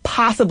ever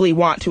possibly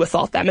want to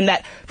assault them. And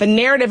that the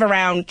narrative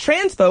around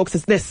trans folks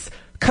is this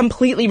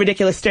completely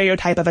ridiculous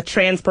stereotype of a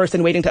trans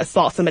person waiting to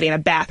assault somebody in a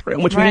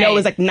bathroom, which we know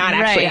is like not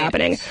actually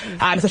happening.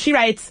 So she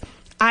writes,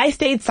 I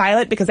stayed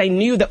silent because I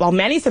knew that while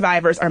many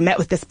survivors are met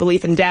with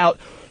disbelief and doubt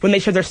when they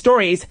share their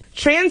stories,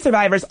 trans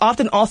survivors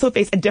often also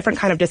face a different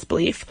kind of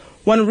disbelief,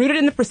 one rooted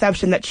in the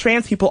perception that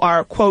trans people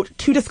are, quote,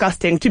 too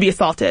disgusting to be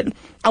assaulted.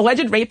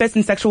 Alleged rapists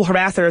and sexual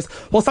harassers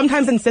will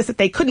sometimes insist that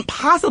they couldn't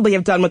possibly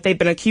have done what they've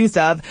been accused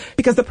of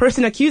because the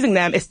person accusing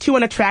them is too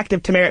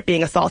unattractive to merit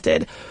being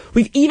assaulted.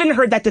 We've even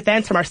heard that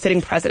defense from our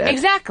sitting president.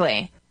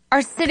 Exactly.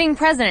 Our sitting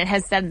president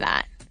has said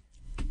that.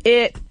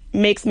 It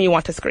makes me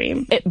want to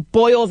scream. It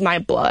boils my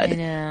blood. I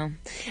know.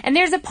 And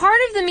there's a part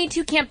of the Me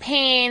Too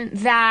campaign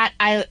that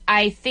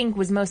I think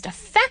was most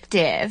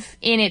effective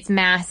in its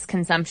mass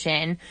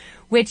consumption,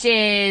 which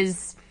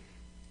is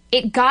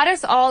it got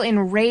us all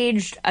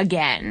enraged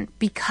again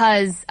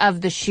because of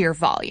the sheer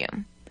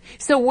volume.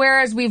 So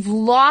whereas we've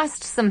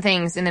lost some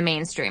things in the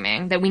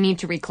mainstreaming that we need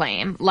to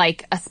reclaim,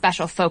 like a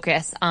special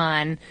focus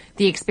on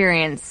the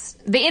experience,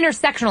 the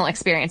intersectional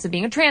experience of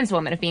being a trans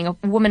woman, of being a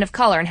woman of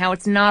color, and how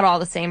it's not all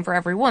the same for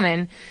every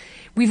woman,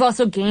 we've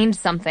also gained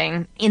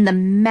something in the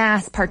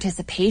mass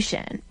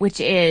participation,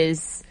 which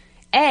is,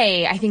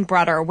 A, I think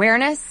broader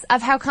awareness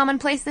of how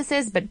commonplace this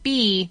is, but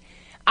B,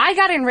 I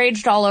got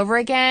enraged all over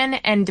again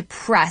and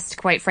depressed,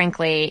 quite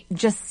frankly,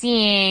 just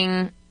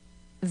seeing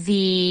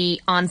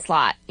the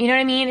onslaught. You know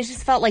what I mean? It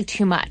just felt like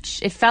too much.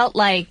 It felt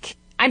like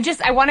I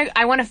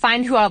want to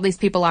find who all these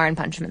people are and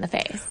punch them in the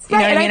face. You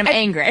know what I mean? I'm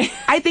angry.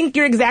 I think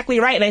you're exactly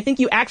right. And I think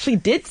you actually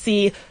did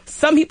see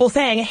some people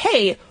saying,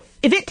 hey,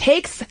 if it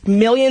takes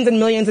millions and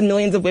millions and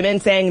millions of women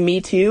saying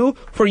Me Too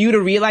for you to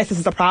realize this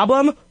is a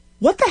problem,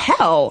 what the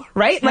hell,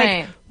 right?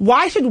 Like,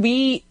 why should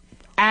we,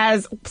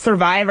 as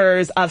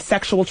survivors of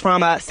sexual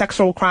trauma,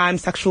 sexual crime,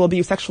 sexual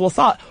abuse, sexual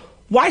assault,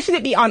 why should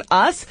it be on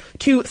us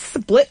to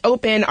split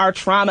open our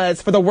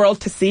traumas for the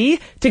world to see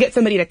to get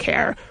somebody to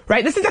care,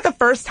 right? This is not the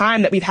first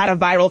time that we've had a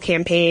viral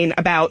campaign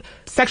about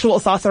sexual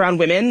assaults around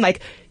women.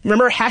 Like,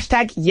 remember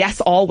hashtag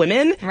yes all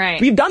women? Right.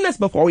 We've done this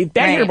before. We've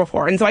been here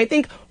before. And so I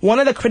think one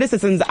of the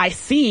criticisms I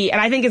see, and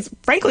I think is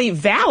frankly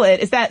valid,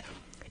 is that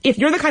if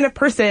you're the kind of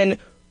person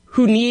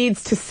who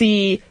needs to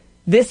see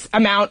this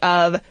amount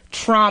of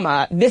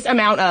trauma, this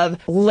amount of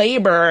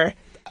labor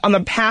on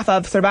the path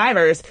of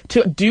survivors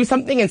to do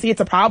something and see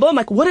it's a problem,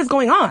 like, what is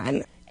going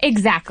on?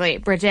 Exactly,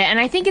 Bridget. And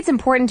I think it's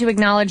important to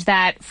acknowledge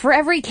that for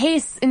every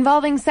case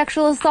involving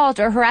sexual assault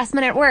or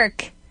harassment at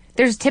work,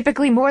 there's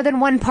typically more than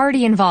one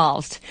party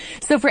involved.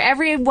 So for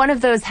every one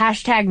of those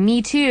hashtag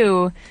Me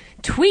Too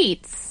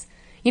tweets,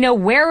 you know,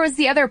 where was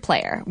the other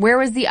player? Where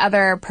was the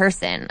other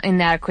person in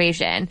that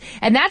equation?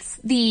 And that's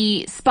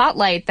the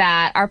spotlight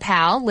that our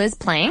pal, Liz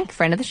Plank,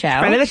 friend of the show.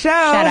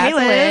 Shout out to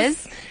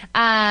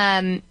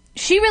Liz.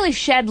 She really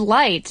shed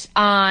light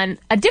on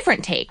a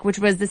different take, which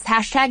was this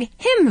hashtag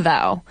him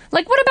though.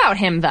 Like, what about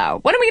him though?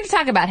 When are we going to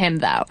talk about him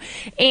though?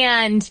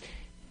 And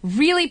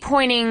really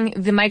pointing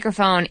the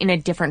microphone in a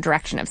different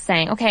direction of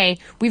saying, okay,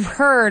 we've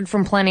heard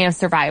from plenty of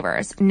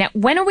survivors. Now,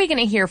 when are we going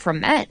to hear from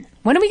men?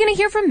 When are we going to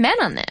hear from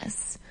men on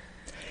this?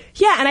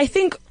 Yeah, and I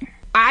think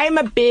I'm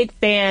a big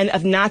fan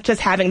of not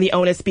just having the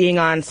onus being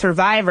on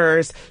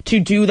survivors to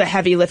do the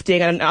heavy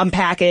lifting and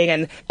unpacking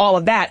and all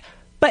of that.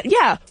 But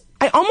yeah,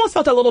 I almost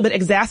felt a little bit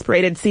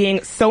exasperated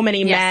seeing so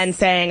many men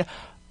saying,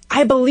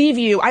 I believe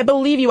you, I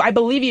believe you, I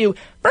believe you.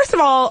 First of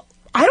all,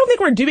 I don't think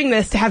we're doing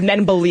this to have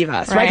men believe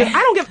us, right? 'Cause I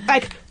don't give,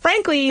 like,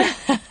 frankly,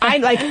 I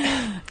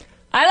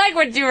like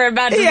what you were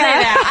about to say there.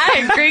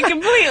 I agree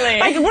completely.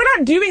 Like, we're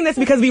not doing this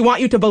because we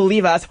want you to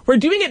believe us. We're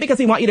doing it because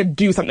we want you to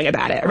do something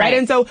about it, right?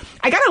 And so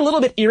I got a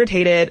little bit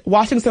irritated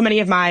watching so many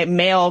of my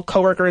male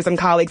coworkers and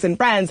colleagues and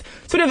friends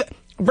sort of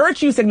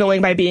virtue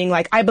signaling by being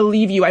like, I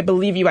believe you, I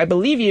believe you, I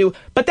believe you,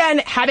 but then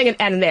having an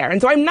end there. And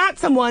so I'm not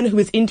someone who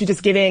is into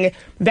just giving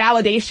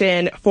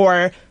validation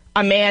for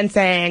a man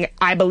saying,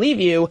 I believe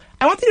you.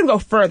 I want you to go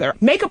further.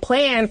 Make a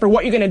plan for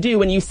what you're going to do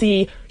when you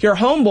see your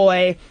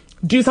homeboy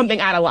do something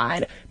out of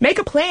line. Make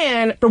a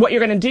plan for what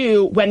you're going to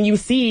do when you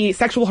see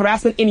sexual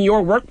harassment in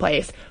your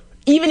workplace.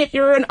 Even if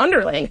you're an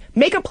underling,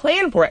 make a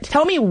plan for it.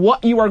 Tell me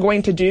what you are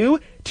going to do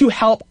to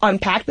help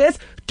unpack this.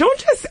 Don't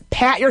just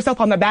pat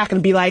yourself on the back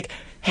and be like,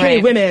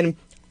 hey, women,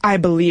 I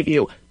believe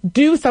you.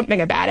 Do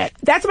something about it.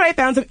 That's what I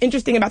found so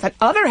interesting about that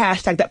other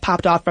hashtag that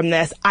popped off from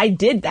this. I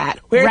did that.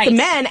 Where it's the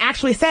men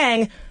actually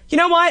saying, you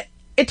know what?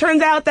 It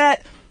turns out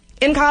that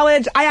in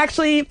college, I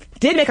actually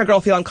did make a girl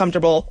feel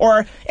uncomfortable.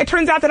 Or it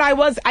turns out that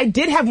I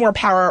did have more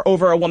power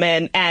over a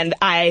woman and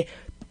I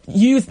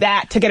used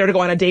that to get her to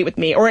go on a date with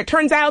me. Or it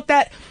turns out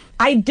that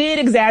I did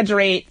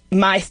exaggerate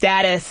my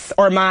status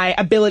or my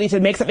ability to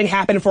make something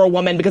happen for a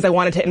woman because I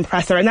wanted to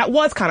impress her. And that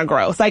was kind of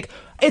gross. Like,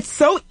 it's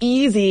so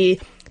easy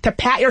to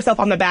pat yourself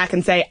on the back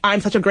and say, I'm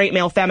such a great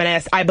male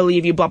feminist, I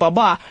believe you, blah, blah,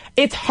 blah.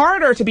 It's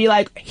harder to be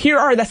like, here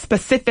are the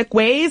specific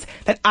ways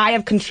that I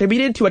have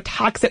contributed to a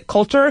toxic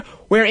culture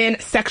wherein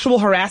sexual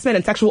harassment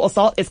and sexual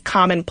assault is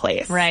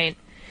commonplace. Right.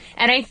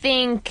 And I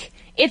think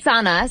It's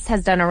On Us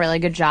has done a really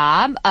good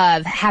job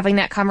of having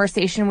that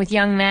conversation with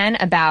young men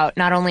about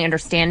not only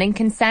understanding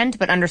consent,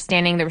 but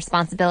understanding the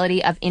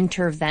responsibility of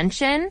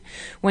intervention.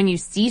 When you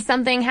see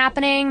something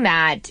happening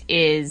that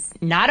is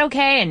not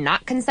okay and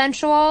not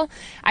consensual,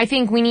 I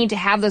think we need to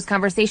have those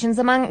conversations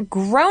among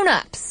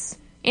grown-ups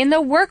in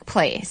the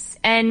workplace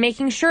and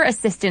making sure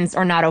assistants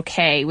are not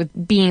okay with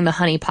being the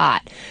honeypot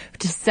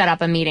to set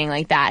up a meeting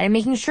like that, and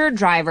making sure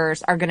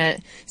drivers are going to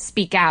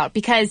speak out,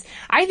 because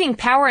I think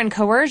power and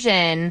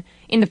coercion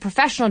in the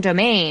professional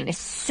domain is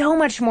so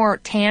much more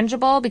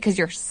tangible because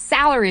your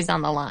salary's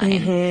on the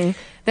line.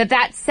 Mm-hmm.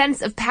 That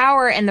sense of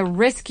power and the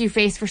risk you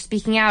face for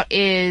speaking out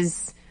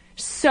is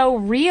so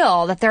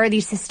real, that there are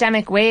these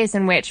systemic ways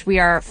in which we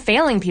are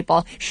failing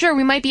people. Sure,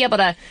 we might be able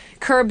to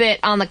curb it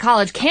on the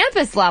college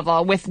campus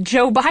level with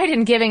Joe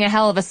Biden giving a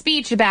hell of a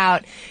speech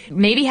about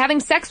maybe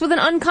having sex with an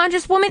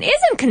unconscious woman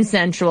isn't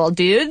consensual,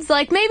 dudes.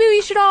 Like, maybe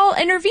we should all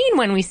intervene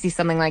when we see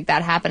something like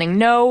that happening.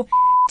 No,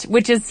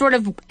 which is sort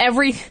of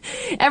every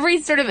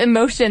sort of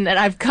emotion that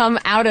I've come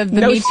out of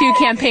the Me Too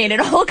campaign.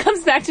 It all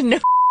comes back to no.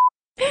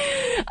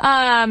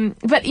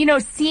 But, you know,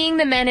 seeing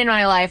the men in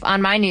my life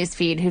on my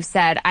newsfeed who've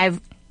said,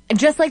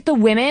 just like the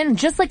women,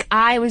 just like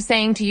I was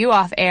saying to you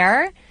off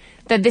air,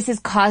 that this has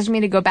caused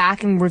me to go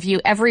back and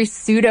review every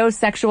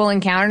pseudo-sexual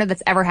encounter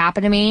that's ever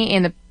happened to me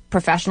in the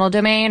professional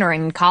domain or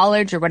in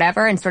college or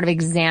whatever, and sort of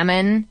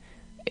examine,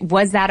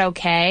 was that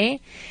okay?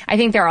 I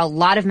think there are a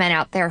lot of men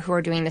out there who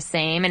are doing the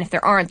same, and if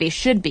there aren't, they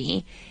should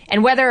be.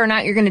 And whether or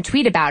not you're going to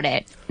tweet about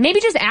it,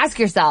 maybe just ask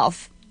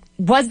yourself,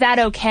 was that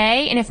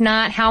okay? And if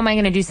not, how am I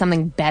going to do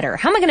something better?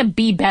 How am I going to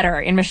be better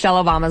in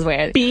Michelle Obama's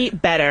way? Be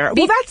better.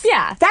 Well,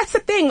 that's the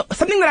thing.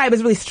 Something that I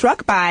was really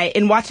struck by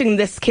in watching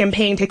this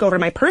campaign take over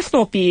my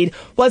personal feed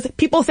was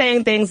people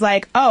saying things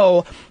like,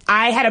 oh,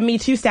 I had a Me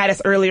Too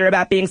status earlier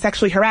about being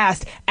sexually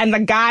harassed, and the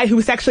guy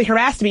who sexually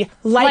harassed me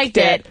liked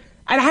it.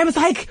 And I was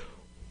like,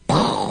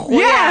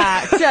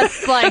 yeah,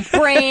 just like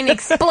brain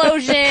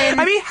explosion.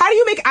 I mean, how do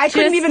you I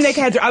couldn't even make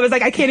heads. I was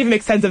like, I can't even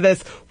make sense of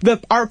this.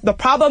 The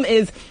problem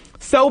is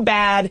so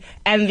bad,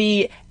 and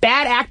the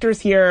bad actors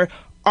here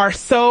are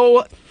so,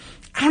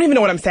 I don't even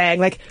know what I'm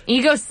saying. Like,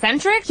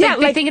 egocentric? Yeah,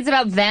 they think it's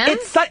about them?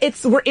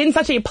 We're in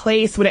such a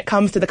place when it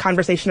comes to the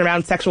conversation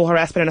around sexual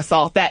harassment and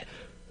assault that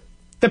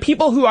the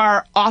people who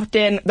are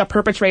often the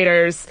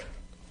perpetrators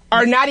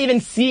are not even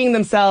seeing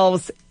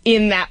themselves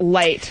in that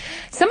light.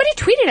 Somebody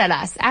tweeted at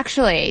us,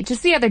 actually,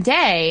 just the other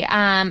day,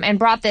 and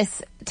brought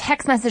this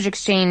text message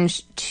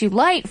exchange to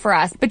light for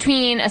us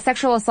between a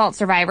sexual assault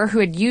survivor who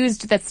had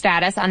used that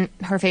status on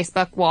her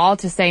Facebook wall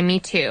to say Me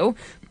Too,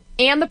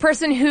 and the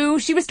person who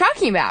she was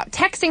talking about,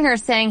 texting her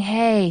saying,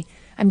 hey,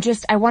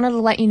 I wanted to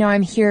let you know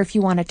I'm here if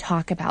you want to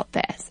talk about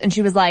this. And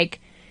she was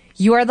like,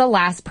 you are the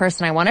last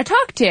person I want to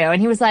talk to.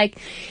 And he was like,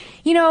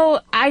 you know,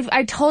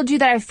 I told you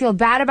that I feel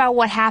bad about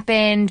what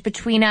happened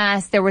between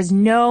us. There was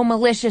no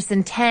malicious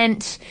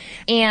intent.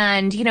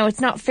 And, you know,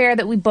 it's not fair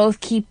that we both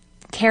keep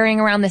carrying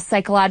around this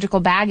psychological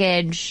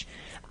baggage.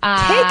 a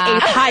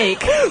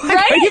hike. Like,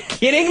 right? Are you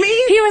kidding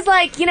me? He was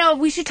like,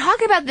 we should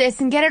talk about this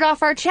and get it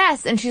off our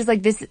chest. And she's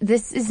like,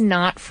 this is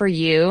not for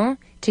you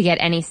to get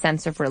any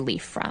sense of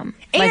relief from.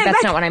 Like,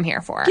 that's not what I'm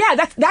here for.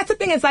 Yeah, that's the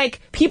thing is,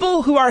 like,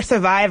 people who are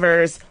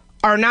survivors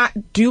are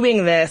not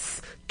doing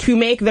this to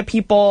make the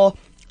people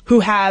who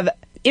have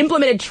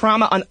implemented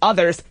trauma on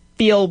others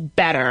feel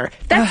better.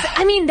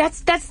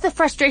 That's the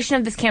frustration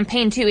of this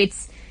campaign, too.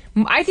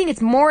 I think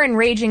it's more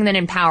enraging than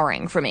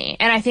empowering for me.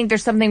 And I think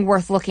there's something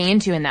worth looking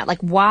into in that. Like,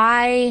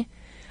 why?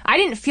 I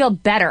didn't feel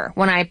better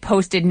when I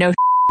posted no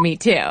me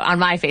too on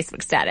my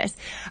Facebook status.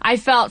 I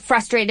felt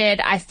frustrated.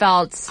 I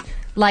felt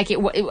like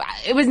it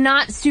was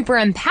not super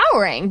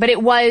empowering, but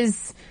it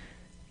was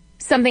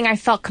something I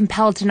felt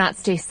compelled to not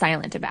stay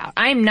silent about.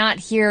 I'm not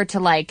here to,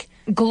 like,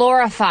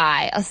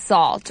 glorify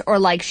assault or,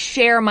 like,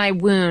 share my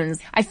wounds.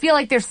 I feel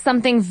like there's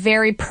something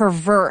very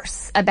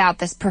perverse about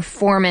this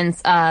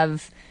performance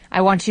of,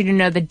 I want you to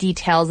know the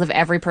details of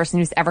every person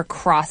who's ever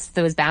crossed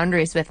those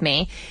boundaries with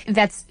me.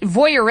 That's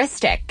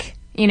voyeuristic,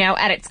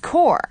 at its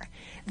core.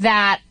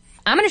 That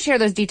I'm going to share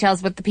those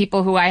details with the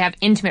people who I have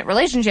intimate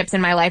relationships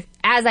in my life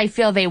as I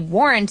feel they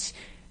warrant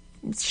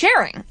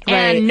sharing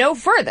and no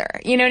further.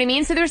 You know what I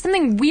mean? So there's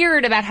something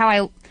weird about how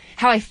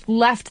I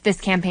left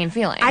this campaign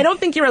feeling. I don't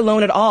think you're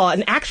alone at all.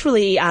 And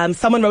actually,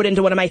 someone wrote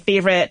into one of my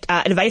favorite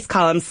advice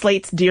columns,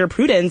 Slate's Dear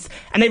Prudence,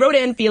 and they wrote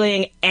in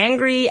feeling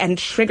angry and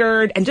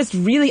triggered and just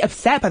really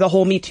upset by the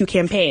whole Me Too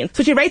campaign.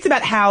 So she writes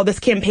about how this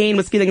campaign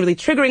was feeling really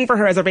triggering for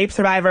her as a rape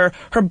survivor.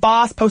 Her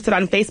boss posted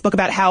on Facebook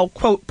about how,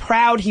 quote,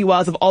 proud he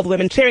was of all the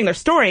women sharing their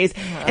stories.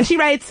 And she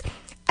writes,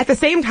 at the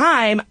same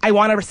time, I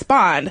want to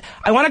respond.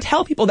 I want to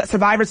tell people that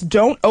survivors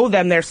don't owe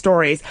them their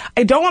stories.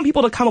 I don't want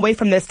people to come away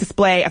from this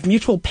display of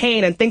mutual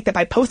pain and think that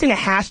by posting a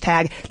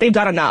hashtag, they've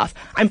done enough.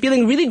 I'm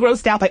feeling really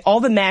grossed out by all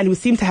the men who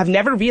seem to have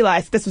never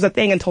realized this was a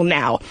thing until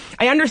now.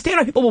 I understand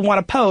why people will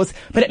want to post,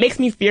 but it makes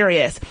me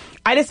furious.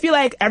 I just feel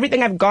like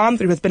everything I've gone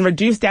through has been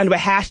reduced down to a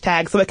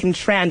hashtag so it can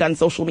trend on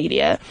social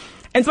media.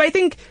 And so I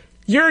think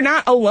you're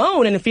not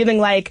alone in feeling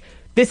like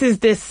this is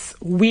this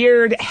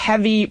weird,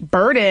 heavy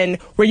burden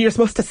where you're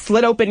supposed to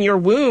slit open your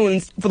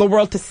wounds for the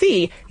world to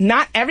see.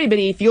 Not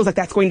everybody feels like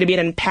that's going to be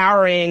an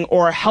empowering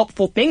or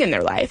helpful thing in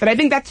their life. And I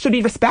think that should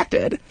be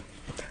respected.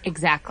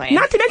 Exactly.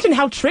 Not to mention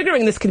how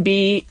triggering this could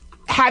be,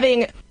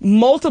 having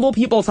multiple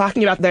people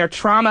talking about their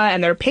trauma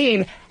and their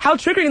pain, how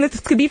triggering this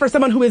could be for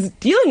someone who is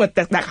dealing with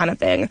that kind of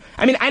thing.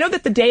 I mean, I know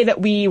that the day that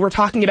we were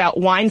talking about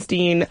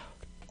Weinstein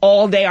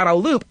all day on a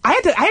loop,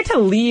 I had to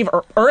leave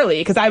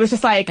early because I was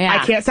just like,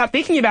 I can't stop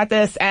thinking about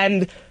this,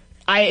 and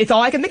it's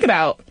all I can think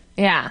about.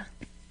 Yeah.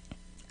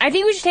 I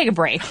think we should take a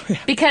break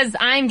because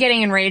I'm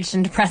getting enraged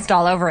and depressed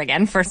all over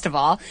again, first of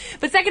all.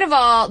 But second of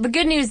all, the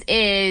good news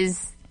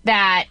is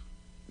that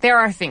there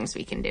are things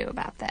we can do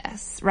about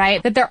this,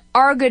 right? That there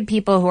are good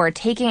people who are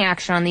taking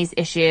action on these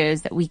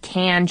issues that we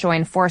can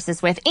join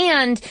forces with.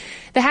 And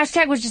the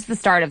hashtag was just the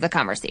start of the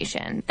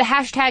conversation. The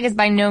hashtag is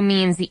by no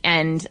means the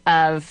end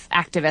of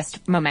activist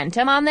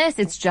momentum on this.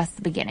 It's just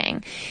the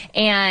beginning.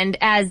 And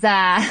as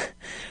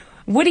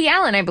Woody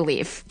Allen, I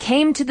believe,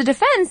 came to the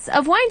defense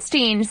of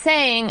Weinstein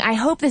saying, I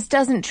hope this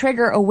doesn't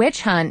trigger a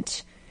witch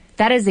hunt.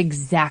 That is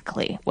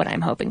exactly what I'm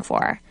hoping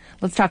for.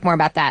 Let's talk more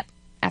about that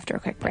after a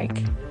quick break.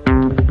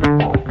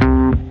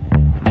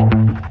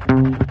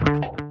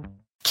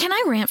 Can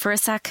I rant for a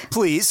sec?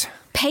 Please.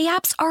 Pay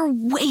apps are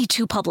way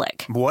too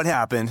public. What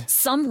happened?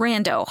 Some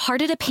rando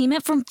hearted a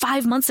payment from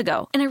 5 months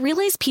ago, and I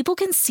realized people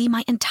can see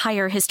my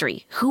entire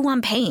history, who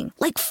I'm paying,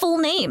 like full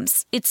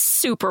names. It's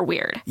super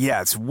weird.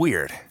 Yeah, it's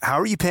weird. How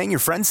are you paying your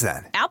friends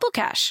then? Apple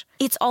Cash.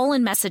 It's all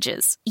in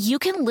messages. You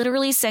can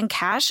literally send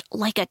cash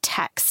like a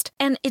text,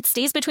 and it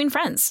stays between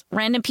friends.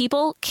 Random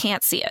people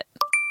can't see it.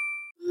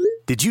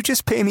 Did you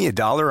just pay me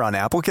 $1 on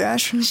Apple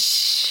Cash?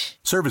 Shh.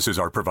 Services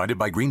are provided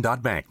by Green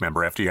Dot Bank,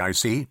 member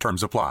FDIC.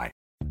 Terms apply.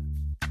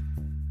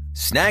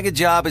 Snag a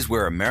Job is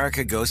where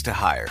America goes to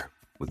hire,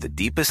 with the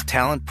deepest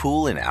talent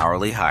pool in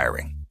hourly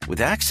hiring.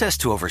 With access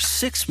to over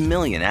 6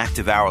 million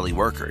active hourly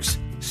workers,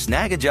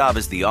 Snag a Job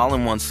is the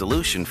all-in-one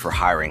solution for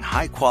hiring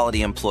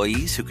high-quality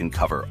employees who can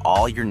cover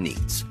all your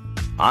needs.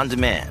 On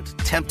demand,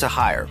 temp to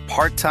hire,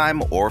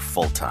 part-time or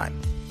full-time.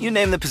 You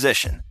name the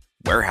position.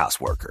 Warehouse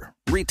worker,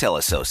 retail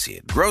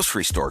associate,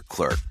 grocery store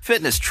clerk,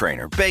 fitness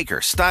trainer, baker,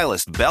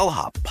 stylist,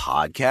 bellhop,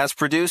 podcast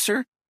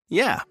producer.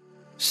 Yeah,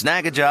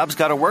 Snag a Job's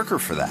got a worker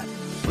for that.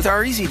 With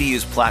our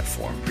easy-to-use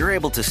platform, you're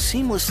able to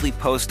seamlessly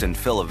post and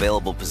fill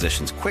available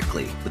positions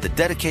quickly with a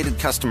dedicated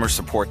customer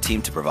support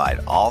team to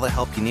provide all the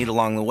help you need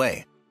along the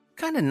way.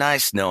 Kind of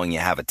nice knowing you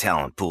have a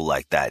talent pool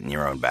like that in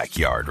your own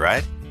backyard,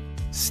 right?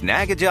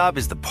 Snag a Job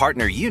is the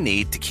partner you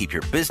need to keep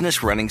your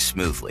business running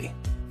smoothly.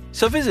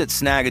 So visit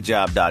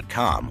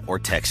snagajob.com or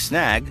text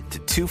snag to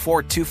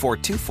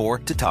 242424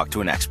 to talk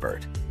to an expert.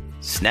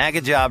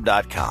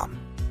 Snagajob.com,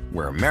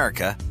 where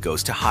America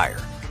goes to hire.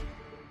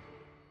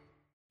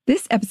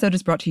 This episode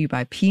is brought to you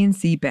by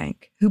PNC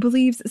Bank, who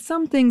believes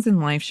some things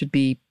in life should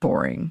be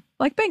boring,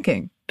 like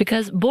banking.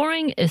 Because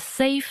boring is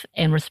safe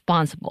and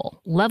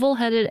responsible,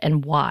 level-headed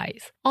and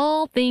wise.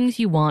 All things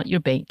you want your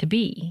bank to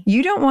be.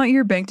 You don't want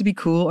your bank to be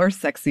cool or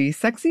sexy.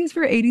 Sexy is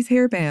for 80s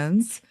hair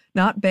bands,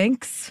 not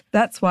banks.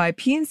 That's why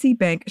PNC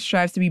Bank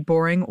strives to be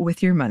boring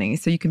with your money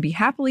so you can be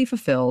happily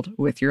fulfilled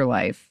with your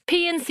life.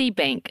 PNC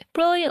Bank.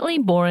 Brilliantly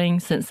boring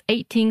since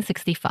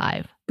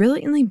 1865.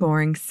 Brilliantly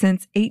Boring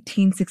Since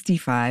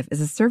 1865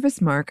 is a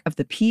service mark of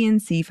the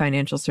PNC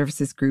Financial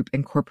Services Group,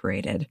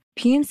 Incorporated.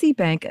 PNC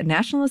Bank, a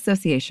National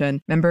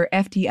Association, member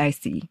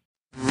FDIC.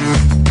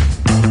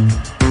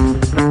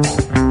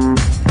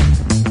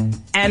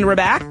 And we're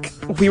back.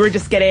 We were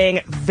just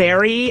getting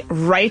very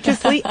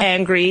righteously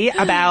angry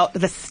about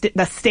the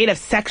state of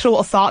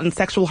sexual assault and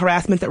sexual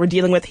harassment that we're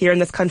dealing with here in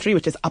this country,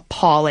 which is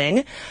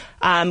appalling.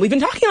 We've been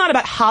talking a lot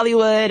about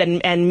Hollywood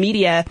and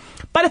media,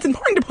 but it's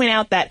important to point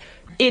out that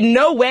in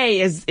no way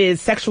is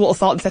sexual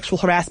assault and sexual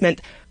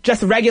harassment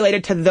just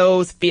regulated to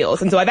those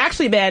fields. And so I've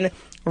actually been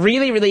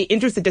really, really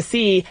interested to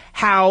see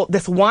how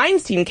this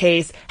Weinstein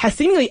case has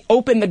seemingly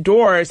opened the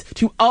doors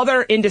to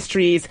other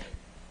industries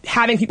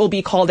having people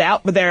be called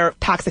out for their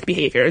toxic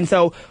behavior. And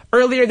so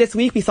earlier this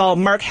week, we saw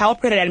Mark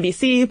Halperin at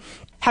NBC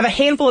have a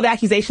handful of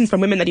accusations from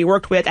women that he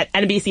worked with at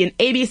NBC and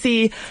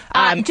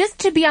ABC. Just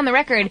to be on the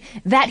record,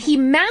 that he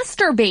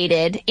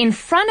masturbated in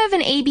front of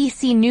an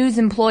ABC News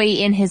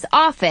employee in his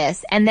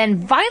office and then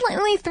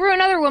violently threw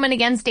another woman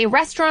against a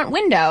restaurant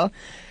window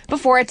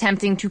before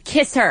attempting to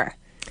kiss her.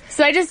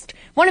 So I just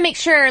want to make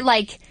sure,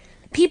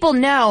 people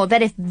know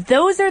that if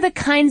those are the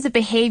kinds of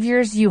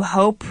behaviors you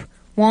hope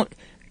won't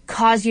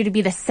cause you to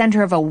be the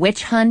center of a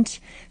witch hunt,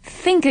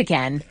 think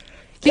again.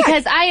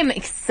 Because I am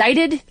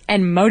excited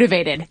and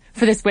motivated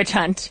for this witch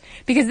hunt.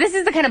 Because this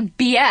is the kind of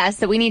BS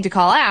that we need to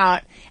call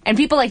out. And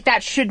people like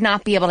that should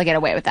not be able to get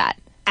away with that.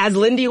 As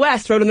Lindy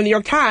West wrote in the New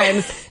York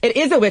Times, it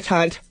is a witch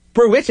hunt.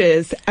 We're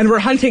witches, and we're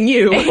hunting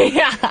you.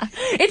 Yeah.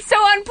 It's so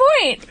on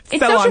point. It's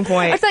so on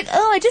point. It's like,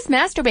 I just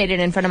masturbated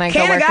in front of my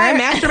coworker. Can a guy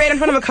masturbate in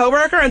front of a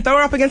coworker and throw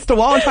her up against a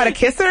wall and try to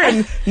kiss her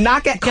and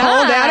not get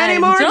called out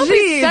anymore?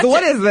 Jeez,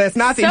 what is this,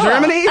 Nazi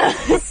Germany?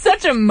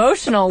 Such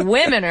emotional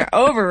women are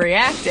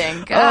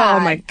overreacting. God. Oh,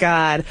 my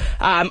God.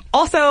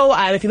 Also,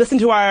 if you listen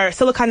to our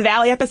Silicon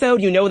Valley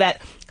episode, you know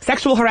that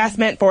sexual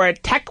harassment for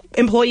tech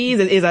employees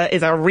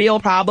is a real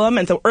problem.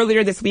 And so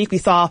earlier this week, we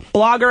saw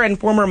blogger and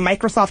former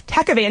Microsoft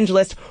tech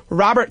evangelist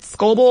Robert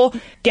Scoble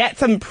get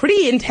some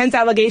pretty intense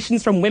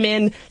allegations from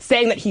women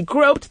saying that he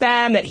groped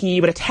them, that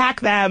he would attack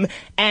them.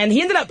 And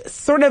he ended up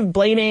sort of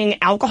blaming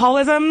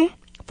alcoholism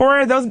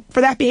for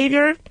that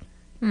behavior.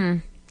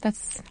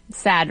 That's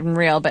sad and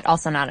real, but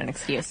also not an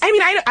excuse. I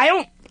mean, I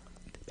don't...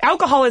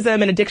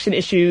 Alcoholism and addiction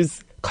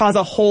issues cause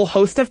a whole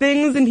host of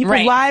things in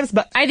people's lives,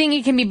 but I think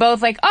it can be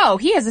both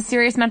he has a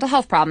serious mental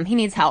health problem, he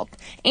needs help,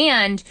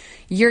 and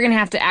you're gonna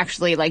have to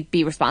actually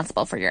be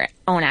responsible for your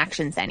own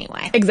actions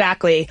anyway.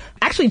 Exactly.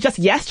 Actually, just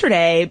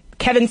yesterday,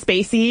 Kevin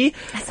Spacey,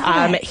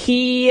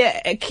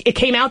 it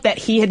came out that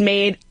he had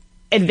made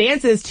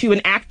advances to an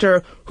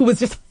actor who was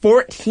just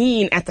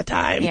 14 at the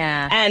time.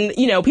 Yeah. And,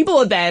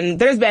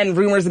 there's been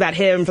rumors about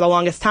him for the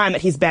longest time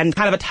that he's been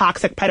kind of a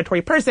toxic,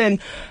 predatory person.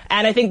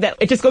 And I think that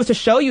it just goes to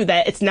show you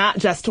that it's not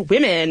just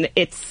women.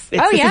 This is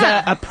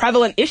a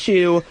prevalent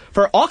issue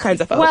for all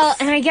kinds of folks. Well,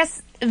 and I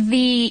guess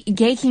the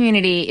gay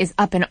community is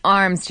up in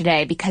arms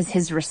today because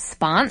his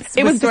response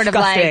was sort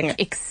disgusting. of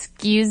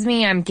excuse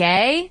me, I'm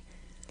gay?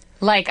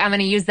 I'm going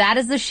to use that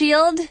as the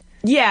shield?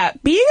 Yeah,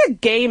 being a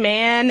gay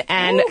man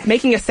and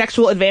making a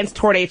sexual advance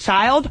toward a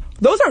child,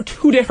 those are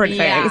two different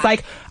things.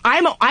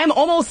 I'm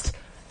almost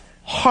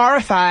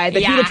horrified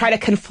that he would try to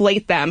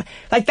conflate them.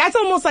 That's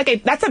almost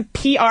that's a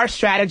PR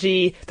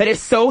strategy that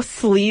is so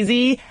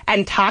sleazy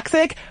and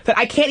toxic that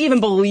I can't even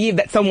believe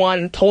that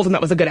someone told him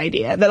that was a good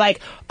idea. That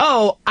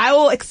I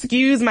will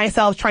excuse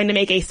myself trying to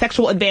make a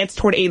sexual advance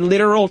toward a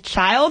literal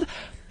child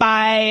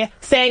by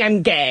saying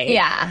I'm gay.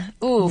 Yeah.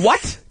 Oof.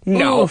 What?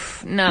 No.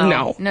 Oof.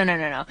 No.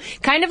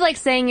 Kind of like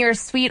saying you're a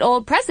sweet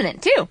old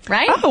president, too,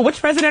 right? Oh, which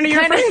president are you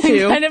referring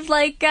to? Kind of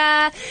like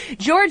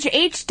George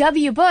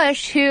H.W.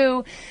 Bush,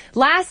 who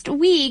last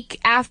week,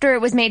 after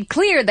it was made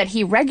clear that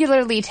he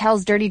regularly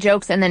tells dirty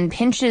jokes and then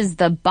pinches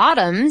the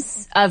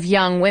bottoms of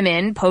young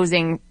women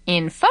posing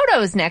in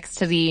photos next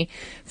to the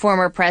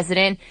former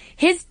president,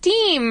 his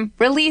team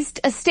released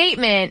a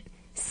statement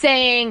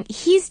saying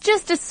he's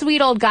just a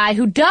sweet old guy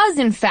who does,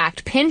 in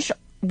fact, pinch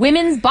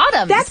women's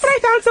bottoms. That's what I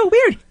found so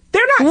weird.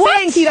 They're not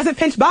saying he doesn't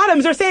pinch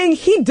bottoms. They're saying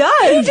he does.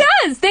 He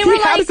does. They were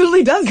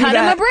absolutely does cut do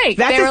that. Him a break.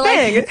 That's his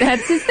thing.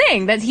 That's his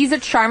thing. That he's a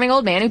charming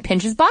old man who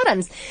pinches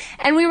bottoms.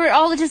 And we were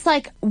all just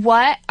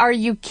what? Are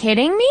you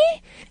kidding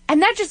me?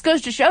 And that just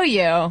goes to show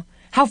you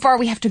how far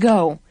we have to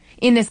go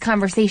in this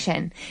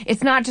conversation.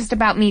 It's not just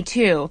about Me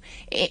Too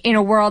in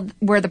a world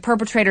where the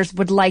perpetrators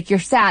would like your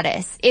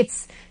status.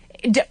 It's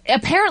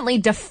apparently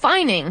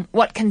defining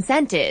what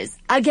consent is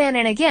again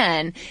and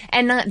again,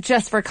 and not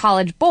just for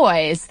college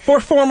boys. For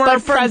former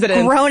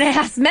presidents.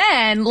 Grown-ass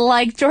men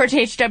like George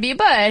H.W.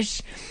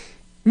 Bush,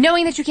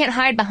 knowing that you can't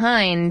hide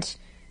behind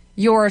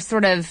your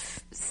sort of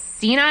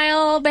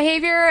senile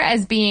behavior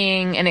as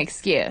being an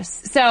excuse.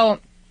 So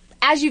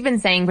as you've been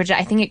saying, Bridget,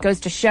 I think it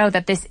goes to show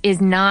that this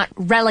is not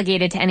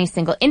relegated to any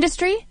single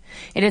industry.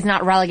 It is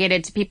not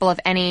relegated to people of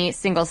any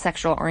single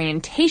sexual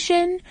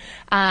orientation.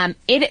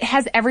 It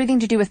has everything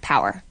to do with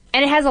power.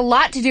 And it has a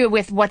lot to do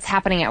with what's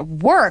happening at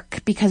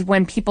work, because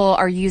when people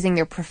are using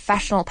their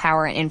professional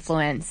power and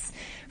influence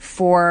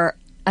for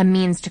a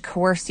means to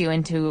coerce you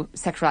into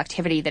sexual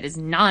activity that is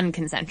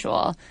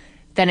non-consensual,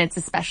 then it's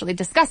especially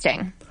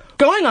disgusting.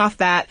 Going off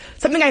that,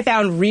 something I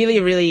found really,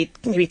 really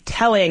maybe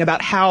telling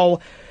about how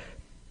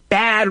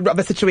bad of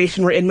a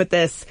situation we're in with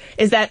this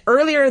is that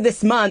earlier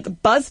this month,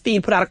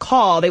 BuzzFeed put out a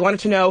call. They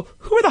wanted to know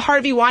who are the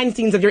Harvey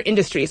Weinsteins of your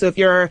industry. So if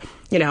you're,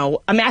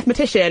 a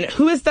mathematician,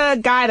 who is the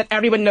guy that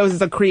everyone knows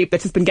is a creep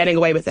that's just been getting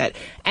away with it?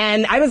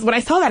 And when I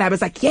saw that, I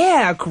was like,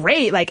 yeah,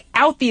 great. Like,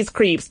 out these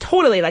creeps.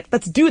 Totally. Like,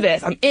 let's do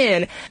this. I'm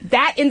in.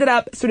 That ended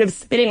up sort of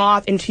spinning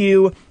off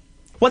into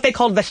what they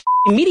called the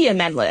Media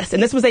Men list.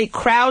 And this was a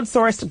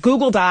crowdsourced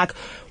Google Doc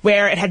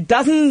where it had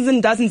dozens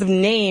and dozens of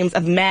names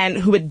of men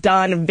who had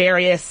done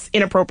various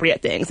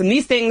inappropriate things. And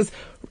these things,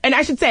 and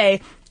I should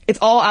say, it's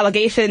all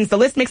allegations. The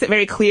list makes it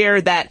very clear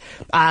that,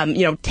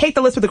 take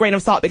the list with a grain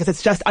of salt because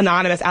it's just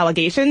anonymous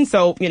allegations.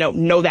 So,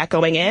 know that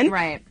going in.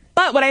 Right.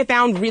 But what I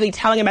found really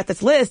telling about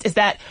this list is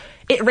that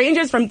it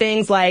ranges from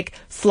things like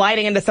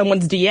sliding into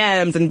someone's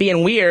DMs and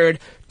being weird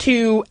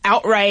to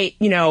outright,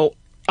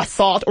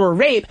 assault or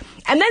rape,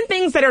 and then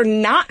things that are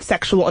not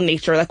sexual in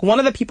nature. Like, one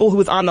of the people who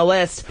was on the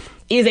list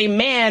is a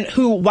man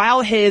who,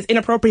 while his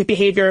inappropriate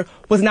behavior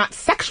was not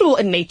sexual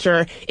in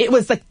nature, it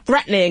was like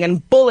threatening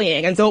and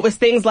bullying. And so it was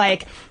things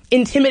like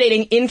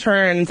intimidating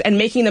interns and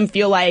making them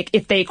feel like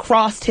if they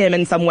crossed him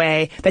in some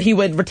way that he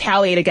would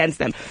retaliate against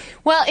them.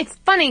 Well, it's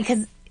funny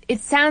because it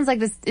sounds like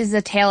this is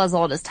a tale as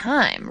old as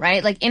time,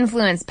 right? Like,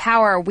 influence,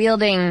 power,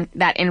 wielding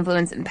that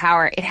influence and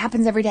power, it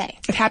happens every day.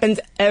 It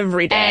happens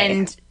every day.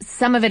 And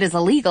some of it is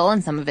illegal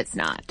and some of it's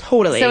not.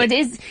 Totally. So it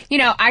is,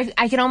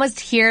 I can almost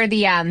hear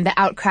the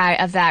outcry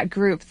of that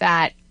group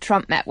that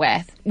Trump met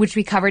with, which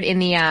we covered in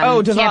the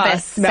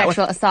campus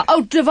sexual assault.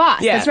 Oh,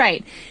 DeVos, yeah. That's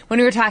right. When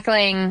we were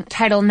tackling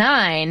Title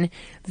IX,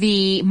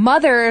 the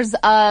mothers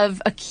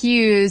of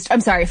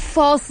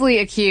falsely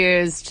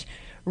accused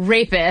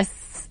rapists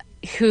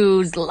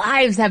whose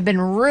lives have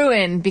been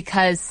ruined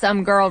because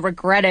some girl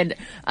regretted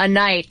a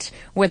night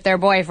with their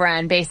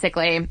boyfriend,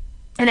 basically.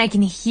 And I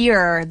can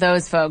hear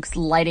those folks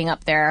lighting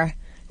up their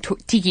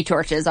tiki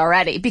torches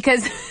already,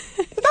 because...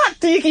 Not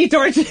tiki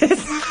torches!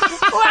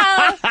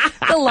 Well,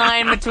 the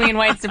line between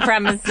white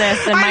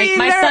supremacists and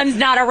my son's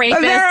not a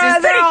rapist is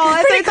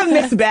it's a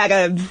mixed bag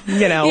of,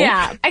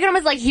 Yeah. I can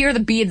almost hear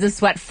the beads of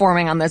sweat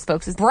forming on those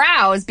folks'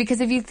 brows,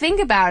 because if you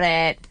think about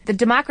it, the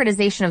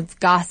democratization of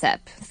gossip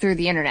through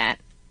the internet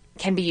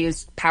can be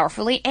used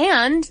powerfully,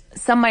 and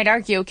some might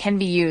argue can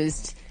be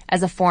used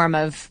as a form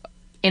of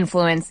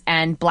influence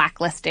and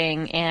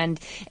blacklisting, and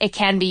it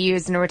can be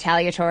used in a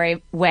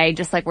retaliatory way,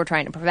 just like we're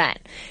trying to prevent.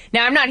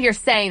 Now, I'm not here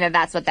saying that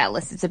that's what that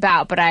list is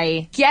about, but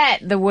I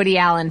get the Woody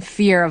Allen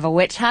fear of a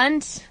witch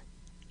hunt.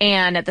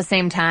 And at the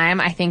same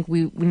time, I think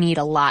we need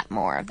a lot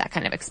more of that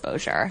kind of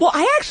exposure. Well,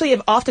 I actually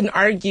have often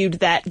argued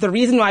that the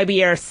reason why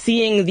we are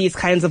seeing these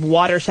kinds of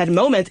watershed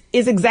moments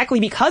is exactly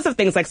because of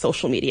things like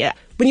social media.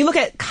 When you look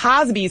at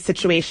Cosby's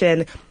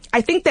situation, I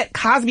think that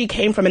Cosby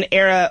came from an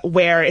era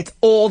where it's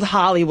old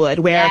Hollywood,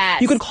 where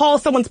you could call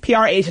someone's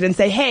PR agent and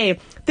say, hey,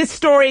 this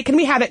story, can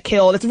we have it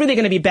killed? It's really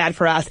going to be bad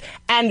for us.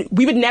 And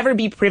we would never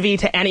be privy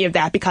to any of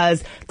that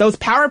because those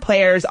power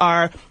players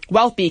are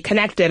wealthy,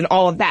 connected, and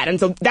all of that. And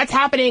so that's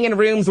happening in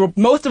rooms where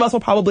most of us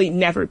will probably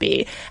never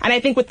be. And I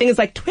think with things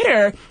like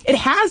Twitter, it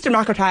has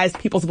democratized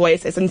people's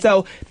voices. And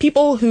so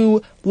people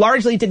who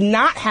largely did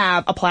not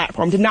have a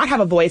platform, did not have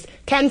a voice,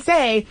 can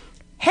say,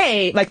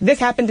 hey, this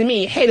happened to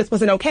me. Hey, this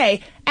wasn't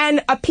okay.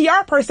 And a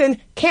PR person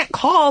can't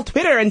call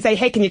Twitter and say,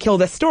 hey, can you kill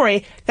this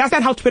story? That's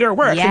not how Twitter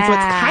works. Yeah. And so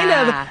it's kind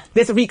of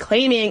this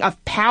reclaiming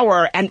of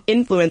power and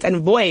influence and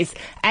voice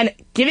and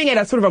giving it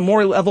a sort of a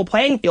more level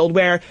playing field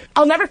where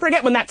I'll never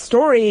forget when that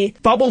story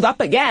bubbled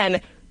up again.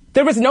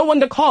 There was no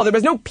one to call. There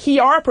was no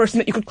PR person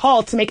that you could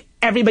call to make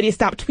everybody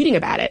stop tweeting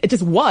about it. It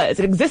just was.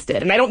 It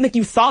existed. And I don't think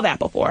you saw that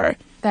before.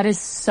 That is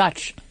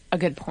such a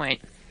good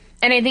point.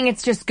 And I think it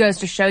just goes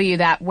to show you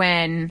that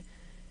when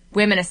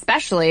women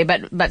especially,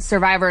 but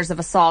survivors of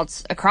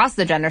assaults across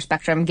the gender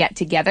spectrum get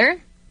together,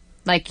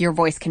 your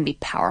voice can be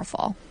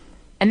powerful.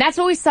 And that's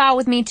what we saw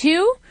with Me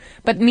Too,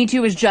 but Me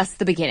Too was just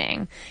the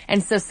beginning.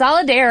 And so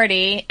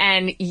solidarity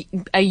and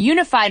a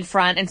unified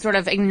front and sort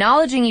of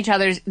acknowledging each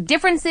other's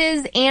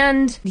differences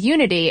and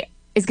unity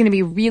is going to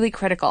be really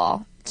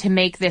critical to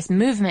make this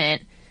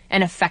movement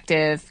an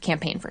effective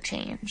campaign for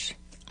change.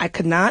 I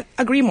could not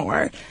agree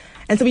more.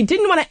 And so we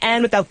didn't want to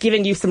end without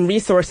giving you some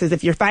resources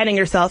if you're finding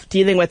yourself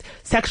dealing with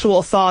sexual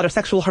assault or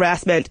sexual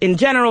harassment in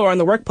general or in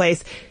the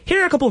workplace.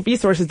 Here are a couple of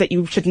resources that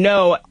you should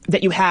know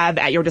that you have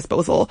at your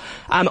disposal.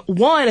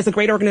 One is a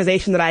great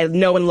organization that I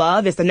know and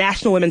love. It's the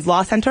National Women's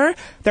Law Center.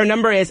 Their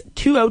number is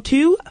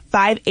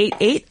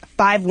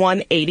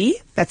 202-588-5180.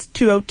 That's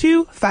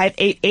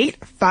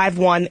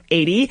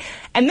 202-588-5180.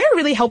 And they're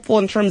really helpful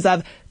in terms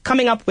of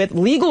coming up with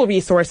legal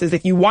resources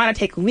if you want to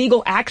take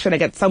legal action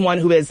against someone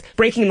who is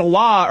breaking the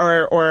law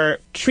or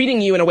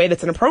treating you in a way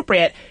that's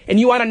inappropriate, and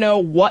you want to know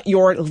what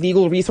your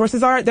legal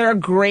resources are, they're a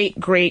great,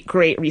 great,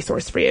 great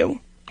resource for you.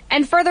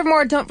 And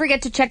furthermore, don't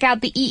forget to check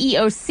out the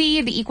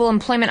EEOC, the Equal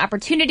Employment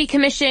Opportunity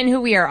Commission, who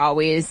we are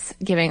always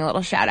giving a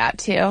little shout out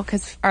to,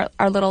 because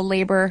our little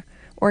labor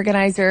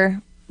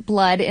organizer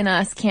blood in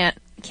us can't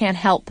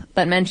help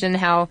but mention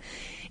how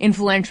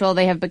influential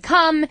they have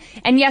become.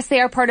 And yes, they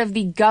are part of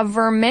the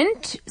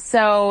government.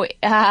 So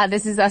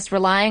this is us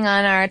relying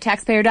on our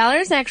taxpayer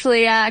dollars,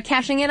 actually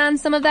cashing in on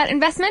some of that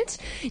investment.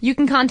 You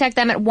can contact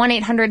them at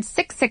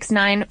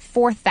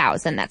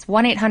 1-800-669-4000. That's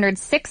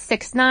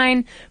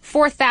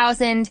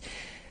 1-800-669-4000.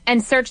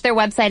 And search their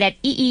website at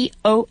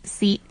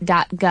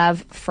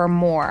eeoc.gov for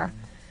more.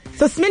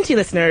 So Sminty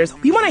listeners,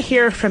 we want to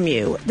hear from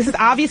you. This is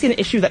obviously an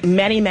issue that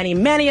many, many,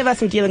 many of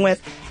us are dealing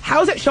with.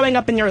 How's it showing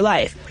up in your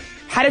life?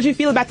 How did you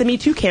feel about the Me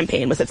Too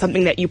campaign? Was it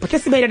something that you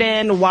participated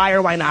in? Why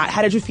or why not?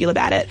 How did you feel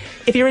about it?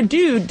 If you're a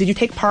dude, did you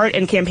take part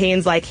in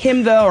campaigns like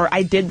Him Though or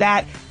I Did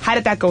That? How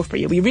did that go for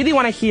you? We really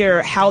want to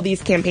hear how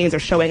these campaigns are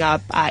showing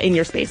up in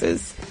your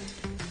spaces.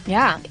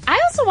 Yeah.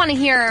 I also want to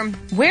hear,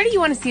 where do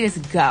you want to see this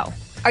go?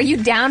 Are you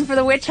down for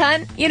the witch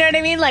hunt? You know what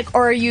I mean?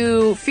 Or are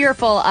you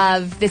fearful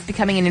of this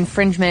becoming an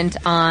infringement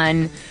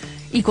on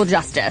equal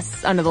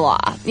justice under the law?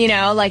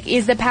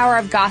 Is the power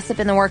of gossip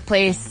in the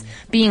workplace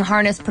being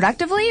harnessed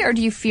productively, or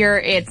do you fear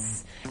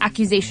its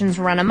accusations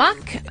run amok?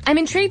 I'm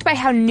intrigued by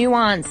how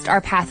nuanced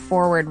our path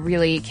forward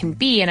really can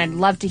be, and I'd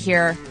love to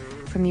hear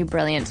from you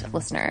brilliant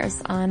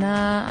listeners on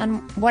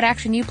what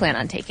action you plan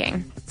on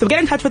taking. So get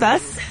in touch with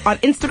us. On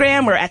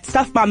Instagram, we're at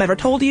Stuff Mom Ever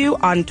Told You.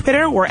 On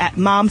Twitter, we're at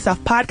Mom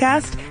Stuff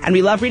Podcast. And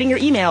we love reading your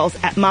emails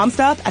at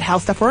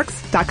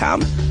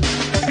momstuff@howstuffworks.com.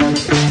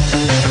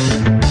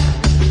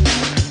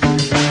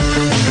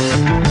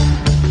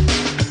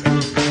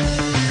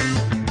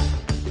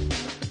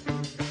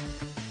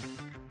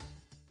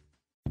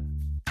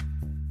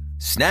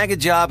 Snag a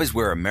Job is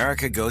where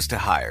America goes to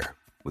hire,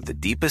 with the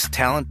deepest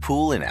talent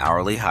pool in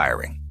hourly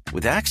hiring.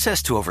 With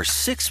access to over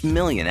 6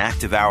 million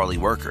active hourly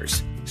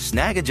workers,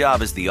 Snag a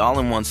Job is the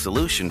all-in-one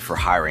solution for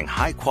hiring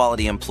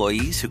high-quality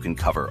employees who can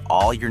cover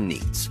all your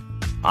needs.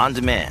 On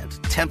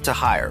demand, temp to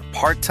hire,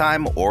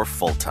 part-time or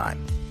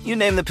full-time. You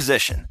name the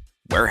position.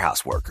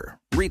 Warehouse worker,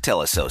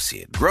 retail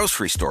associate,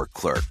 grocery store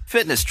clerk,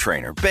 fitness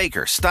trainer,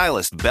 baker,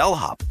 stylist,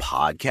 bellhop,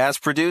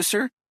 podcast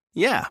producer.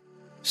 Yeah,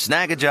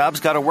 Snag a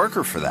Job's got a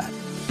worker for that.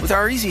 With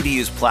our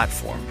easy-to-use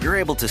platform, you're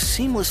able to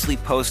seamlessly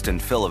post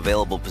and fill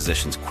available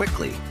positions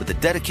quickly with a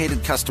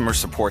dedicated customer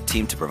support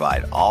team to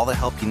provide all the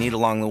help you need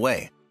along the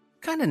way.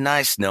 Kind of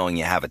nice knowing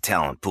you have a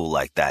talent pool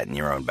like that in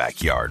your own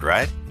backyard,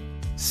 right?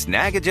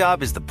 Snag a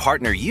Job is the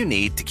partner you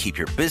need to keep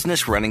your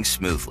business running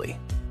smoothly.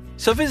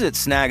 So visit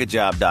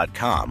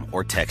snagajob.com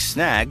or text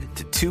SNAG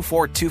to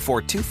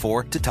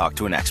 242424 to talk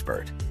to an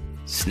expert.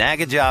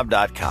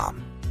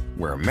 Snagajob.com,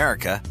 where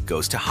America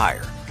goes to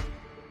hire.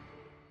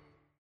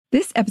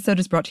 This episode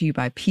is brought to you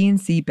by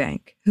PNC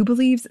Bank, who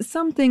believes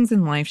some things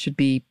in life should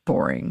be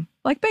boring,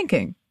 like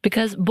banking.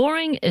 Because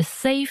boring is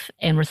safe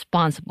and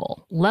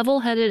responsible,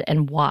 level-headed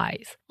and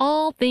wise.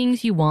 All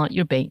things you want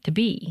your bank to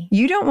be.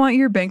 You don't want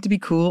your bank to be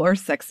cool or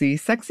sexy.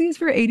 Sexy is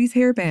for 80s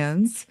hair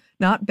bands,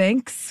 not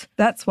banks.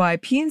 That's why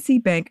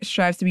PNC Bank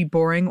strives to be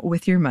boring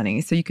with your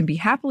money so you can be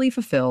happily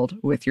fulfilled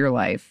with your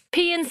life.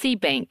 PNC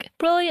Bank,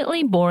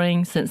 brilliantly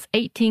boring since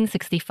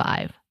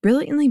 1865.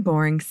 Brilliantly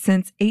Boring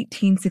Since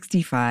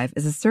 1865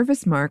 is a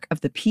service mark of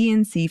the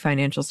PNC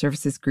Financial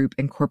Services Group,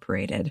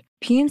 Incorporated.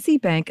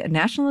 PNC Bank, a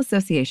National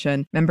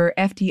Association, member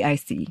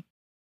FDIC.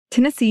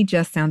 Tennessee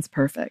just sounds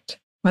perfect.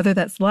 Whether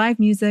that's live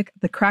music,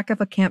 the crack of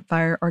a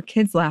campfire, or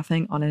kids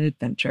laughing on an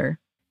adventure.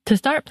 To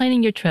start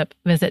planning your trip,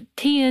 visit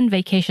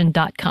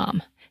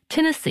tnvacation.com.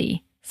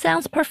 Tennessee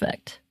sounds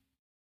perfect.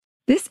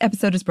 This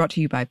episode is brought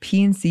to you by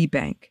PNC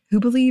Bank, who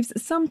believes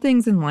some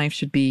things in life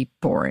should be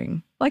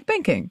boring, like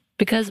banking.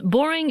 Because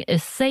boring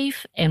is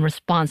safe and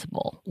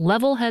responsible,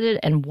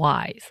 level-headed and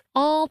wise.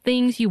 All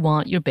things you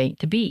want your bank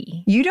to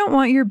be. You don't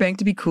want your bank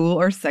to be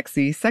cool or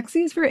sexy.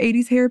 Sexy is for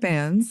 80s hair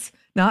bands,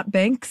 not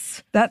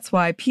banks. That's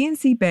why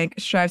PNC Bank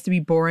strives to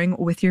be boring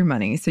with your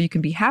money so you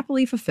can be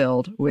happily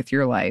fulfilled with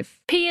your life.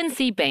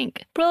 PNC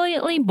Bank,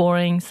 brilliantly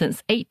boring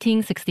since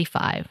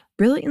 1865.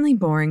 Brilliantly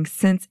Boring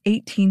Since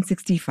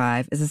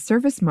 1865 is a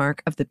service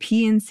mark of the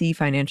PNC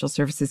Financial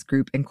Services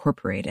Group,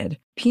 Incorporated.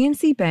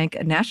 PNC Bank,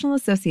 a National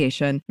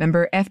Association,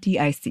 member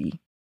FDIC.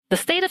 The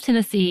state of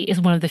Tennessee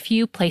is one of the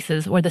few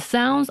places where the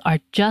sounds are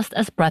just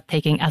as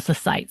breathtaking as the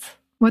sights.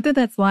 Whether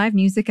that's live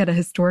music at a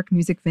historic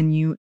music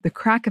venue, the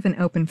crack of an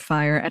open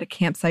fire at a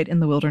campsite in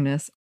the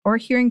wilderness, or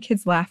hearing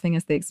kids laughing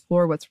as they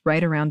explore what's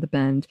right around the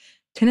bend,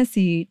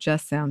 Tennessee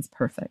just sounds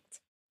perfect.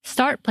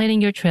 Start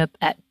planning your trip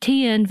at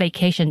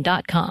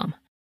tnvacation.com.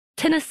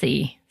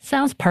 Tennessee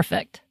sounds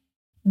perfect.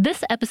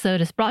 This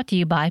episode is brought to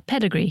you by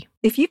Pedigree.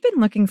 If you've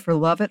been looking for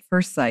love at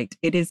first sight,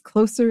 it is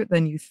closer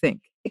than you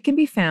think. It can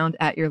be found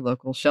at your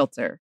local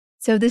shelter.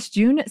 So this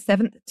June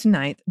 7th to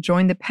 9th,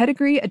 join the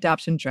Pedigree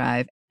Adoption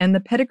Drive and the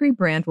Pedigree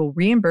brand will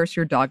reimburse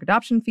your dog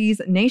adoption fees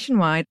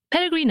nationwide.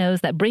 Pedigree knows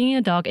that bringing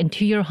a dog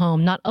into your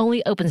home not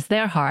only opens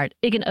their heart,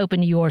 it can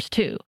open yours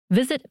too.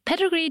 Visit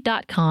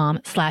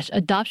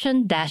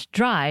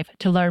pedigree.com/adoption-drive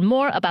to learn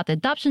more about the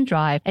adoption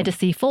drive and to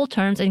see full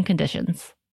terms and conditions.